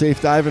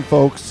 safe diving,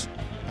 folks.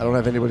 I don't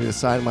have anybody to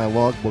sign my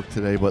logbook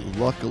today, but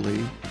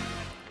luckily,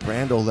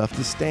 Brando left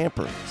his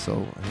stamper. So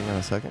hang on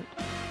a second.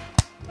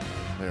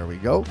 There we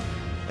go.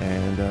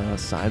 And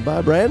signed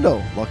by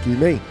Brando. Lucky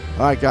me.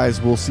 All right,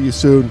 guys. We'll see you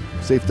soon.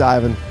 Safe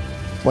diving.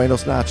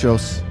 Buenos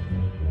nachos.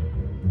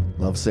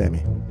 Love,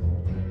 Sammy.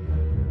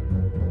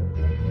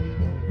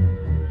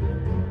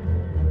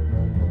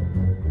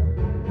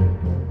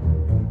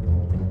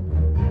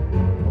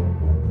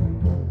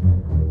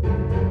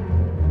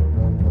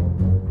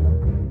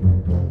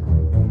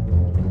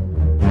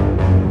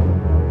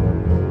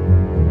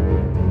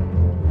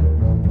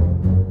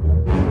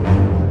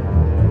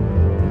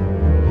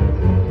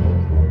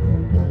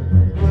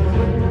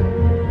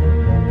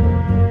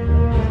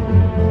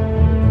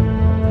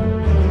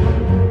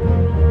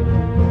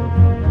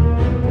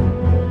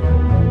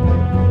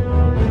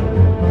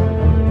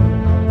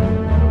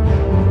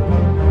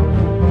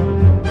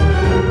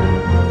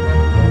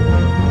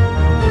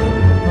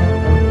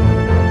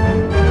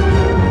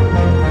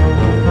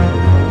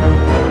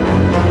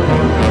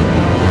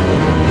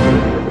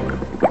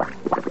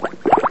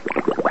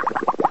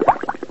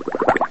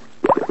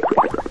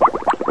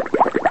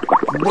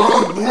 The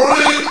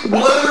Great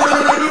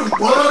Blade